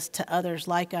attractiveness to others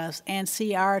like us and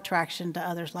see our attraction to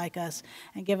others like us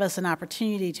and give us an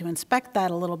opportunity to inspect that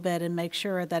a little bit and make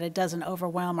sure that it doesn't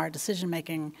overwhelm our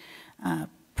decision-making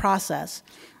process.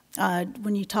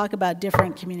 When you talk about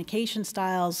different communication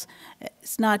styles,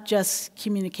 it's not just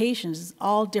communications, it's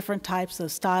all different types of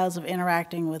styles of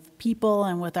interacting with people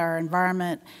and with our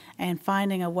environment and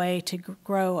finding a way to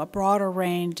grow a broader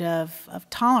range of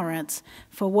tolerance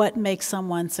for what makes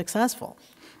someone successful.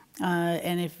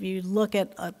 And if you look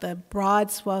at the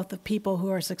broad swath of people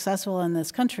who are successful in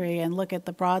this country and look at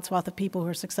the broad swath of people who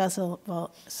are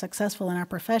successful in our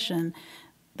profession,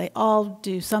 they all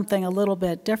do something a little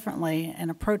bit differently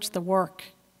and approach the work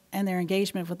and their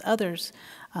engagement with others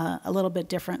a little bit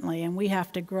differently. And we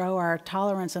have to grow our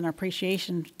tolerance and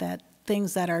appreciation that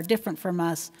things that are different from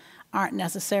us aren't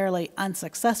necessarily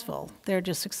unsuccessful. They're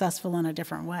just successful in a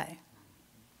different way.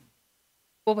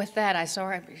 Well, with that, I'm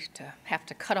sorry to have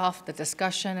to cut off the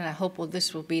discussion, and I hope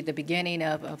this will be the beginning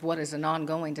of what is an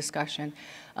ongoing discussion.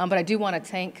 But I do want to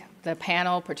thank the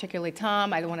panel, particularly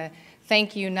Tom. I want to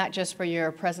thank you not just for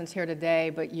your presence here today,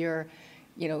 but your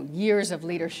years of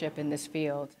leadership in this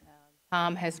field.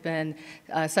 Tom has been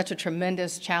such a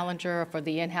tremendous challenger for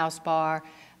the in-house bar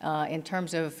in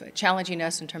terms of challenging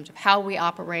us in terms of how we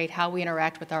operate, how we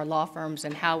interact with our law firms,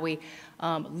 and how we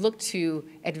look to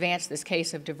advance this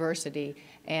case of diversity.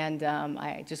 And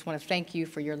I just want to thank you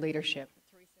for your leadership.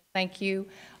 Teresa, thank you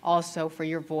also for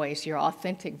your voice, your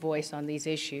authentic voice on these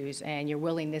issues, and your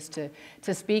willingness to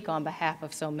speak on behalf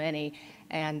of so many.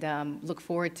 And look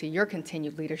forward to your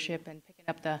continued leadership and picking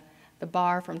up the the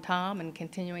bar from Tom and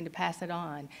continuing to pass it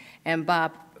on. And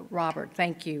Robert,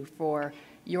 thank you for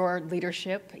your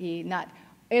leadership, not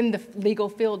in the legal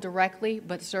field directly,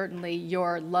 but certainly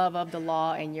your love of the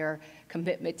law and your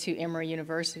commitment to Emory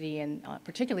University, and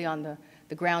particularly on the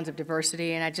grounds of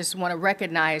diversity. And I just want to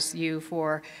recognize you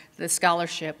for the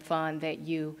scholarship fund that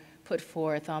you put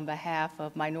forth on behalf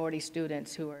of minority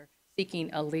students who are seeking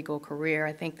a legal career.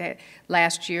 I think that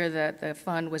last year the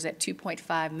fund was at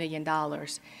 $2.5 million,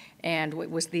 and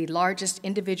it was the largest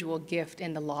individual gift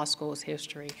in the law school's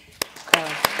history.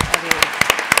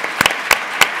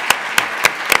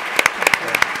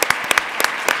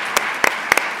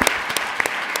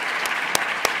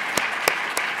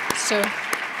 So,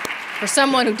 for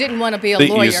someone who didn't want to be a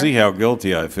lawyer. You see how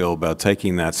guilty I feel about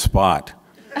taking that spot.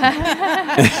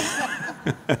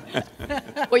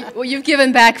 Well, you've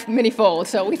given back manyfold,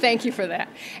 so we thank you for that.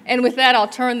 And with that, I'll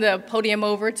turn the podium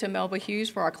over to Melba Hughes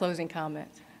for our closing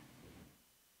comments.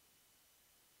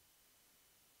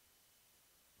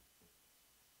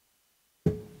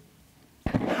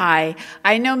 Hi,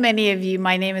 I know many of you.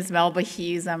 My name is Melba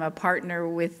Hughes. I'm a partner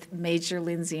with Major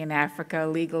Lindsey in Africa, a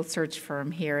legal search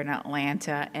firm here in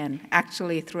Atlanta and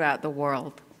actually throughout the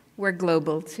world. We're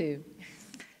global too.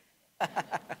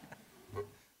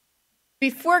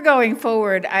 Before going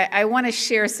forward, I want to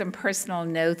share some personal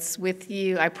notes with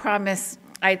you. I promise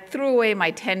I threw away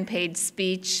my 10-page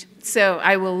speech, so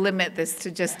I will limit this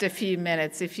to just a few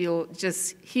minutes if you'll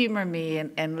just humor me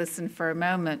and listen for a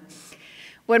moment.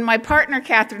 When my partner,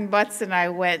 Catherine Butts, and I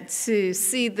went to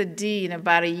see the dean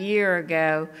about a year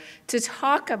ago to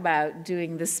talk about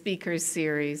doing the speakers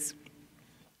series,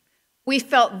 we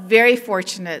felt very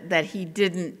fortunate that he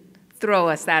didn't throw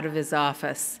us out of his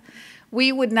office.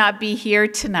 We would not be here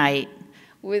tonight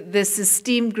with this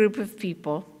esteemed group of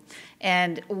people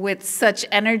and with such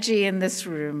energy in this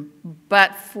room,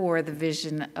 but for the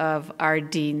vision of our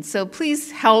dean. So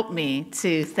please help me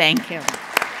to thank him.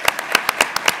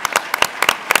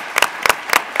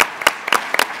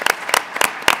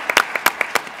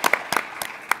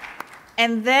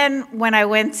 And then when I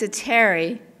went to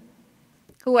Teri,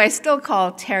 who I still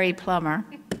call Teri Plummer,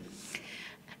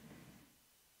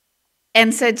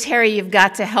 and said, Teri, you've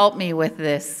got to help me with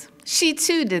this. She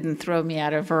too didn't throw me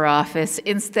out of her office.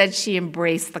 Instead, she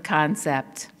embraced the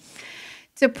concept.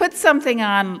 To put something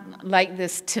on like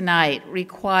this tonight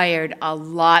required a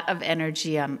lot of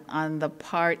energy on the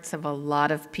parts of a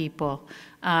lot of people.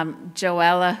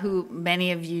 Joella, who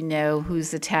many of you know,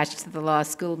 who's attached to the law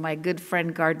school, my good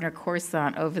friend Gardner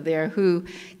Corson over there, who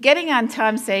getting on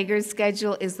Tom Sager's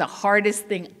schedule is the hardest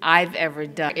thing I've ever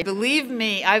done. Believe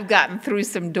me, I've gotten through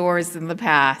some doors in the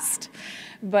past.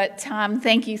 But Tom,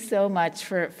 thank you so much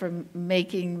for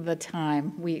making the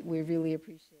time. We really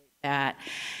appreciate that.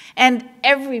 And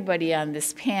everybody on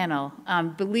this panel,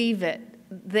 believe it,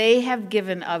 they have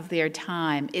given of their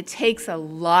time. It takes a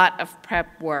lot of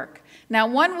prep work. Now,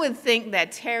 one would think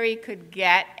that Teri could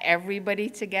get everybody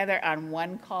together on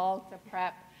one call to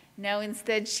prep. No,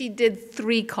 instead, she did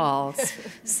 3 calls.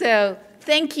 So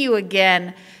thank you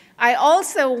again. I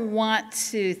also want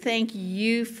to thank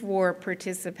you for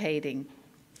participating.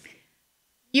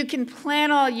 You can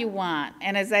plan all you want,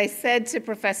 and as I said to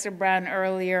Professor Brown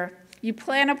earlier, you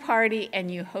plan a party and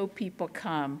you hope people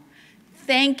come.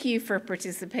 Thank you for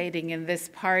participating in this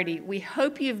party. We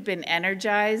hope you've been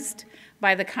energized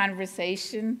by the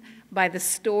conversation, by the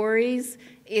stories.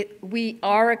 We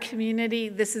are a community.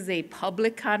 This is a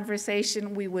public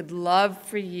conversation. We would love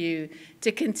for you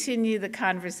to continue the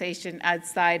conversation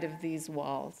outside of these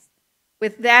walls.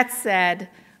 With that said,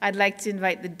 I'd like to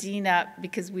invite the dean up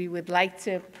because we would like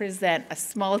to present a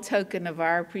small token of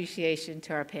our appreciation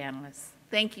to our panelists.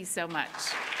 Thank you so much.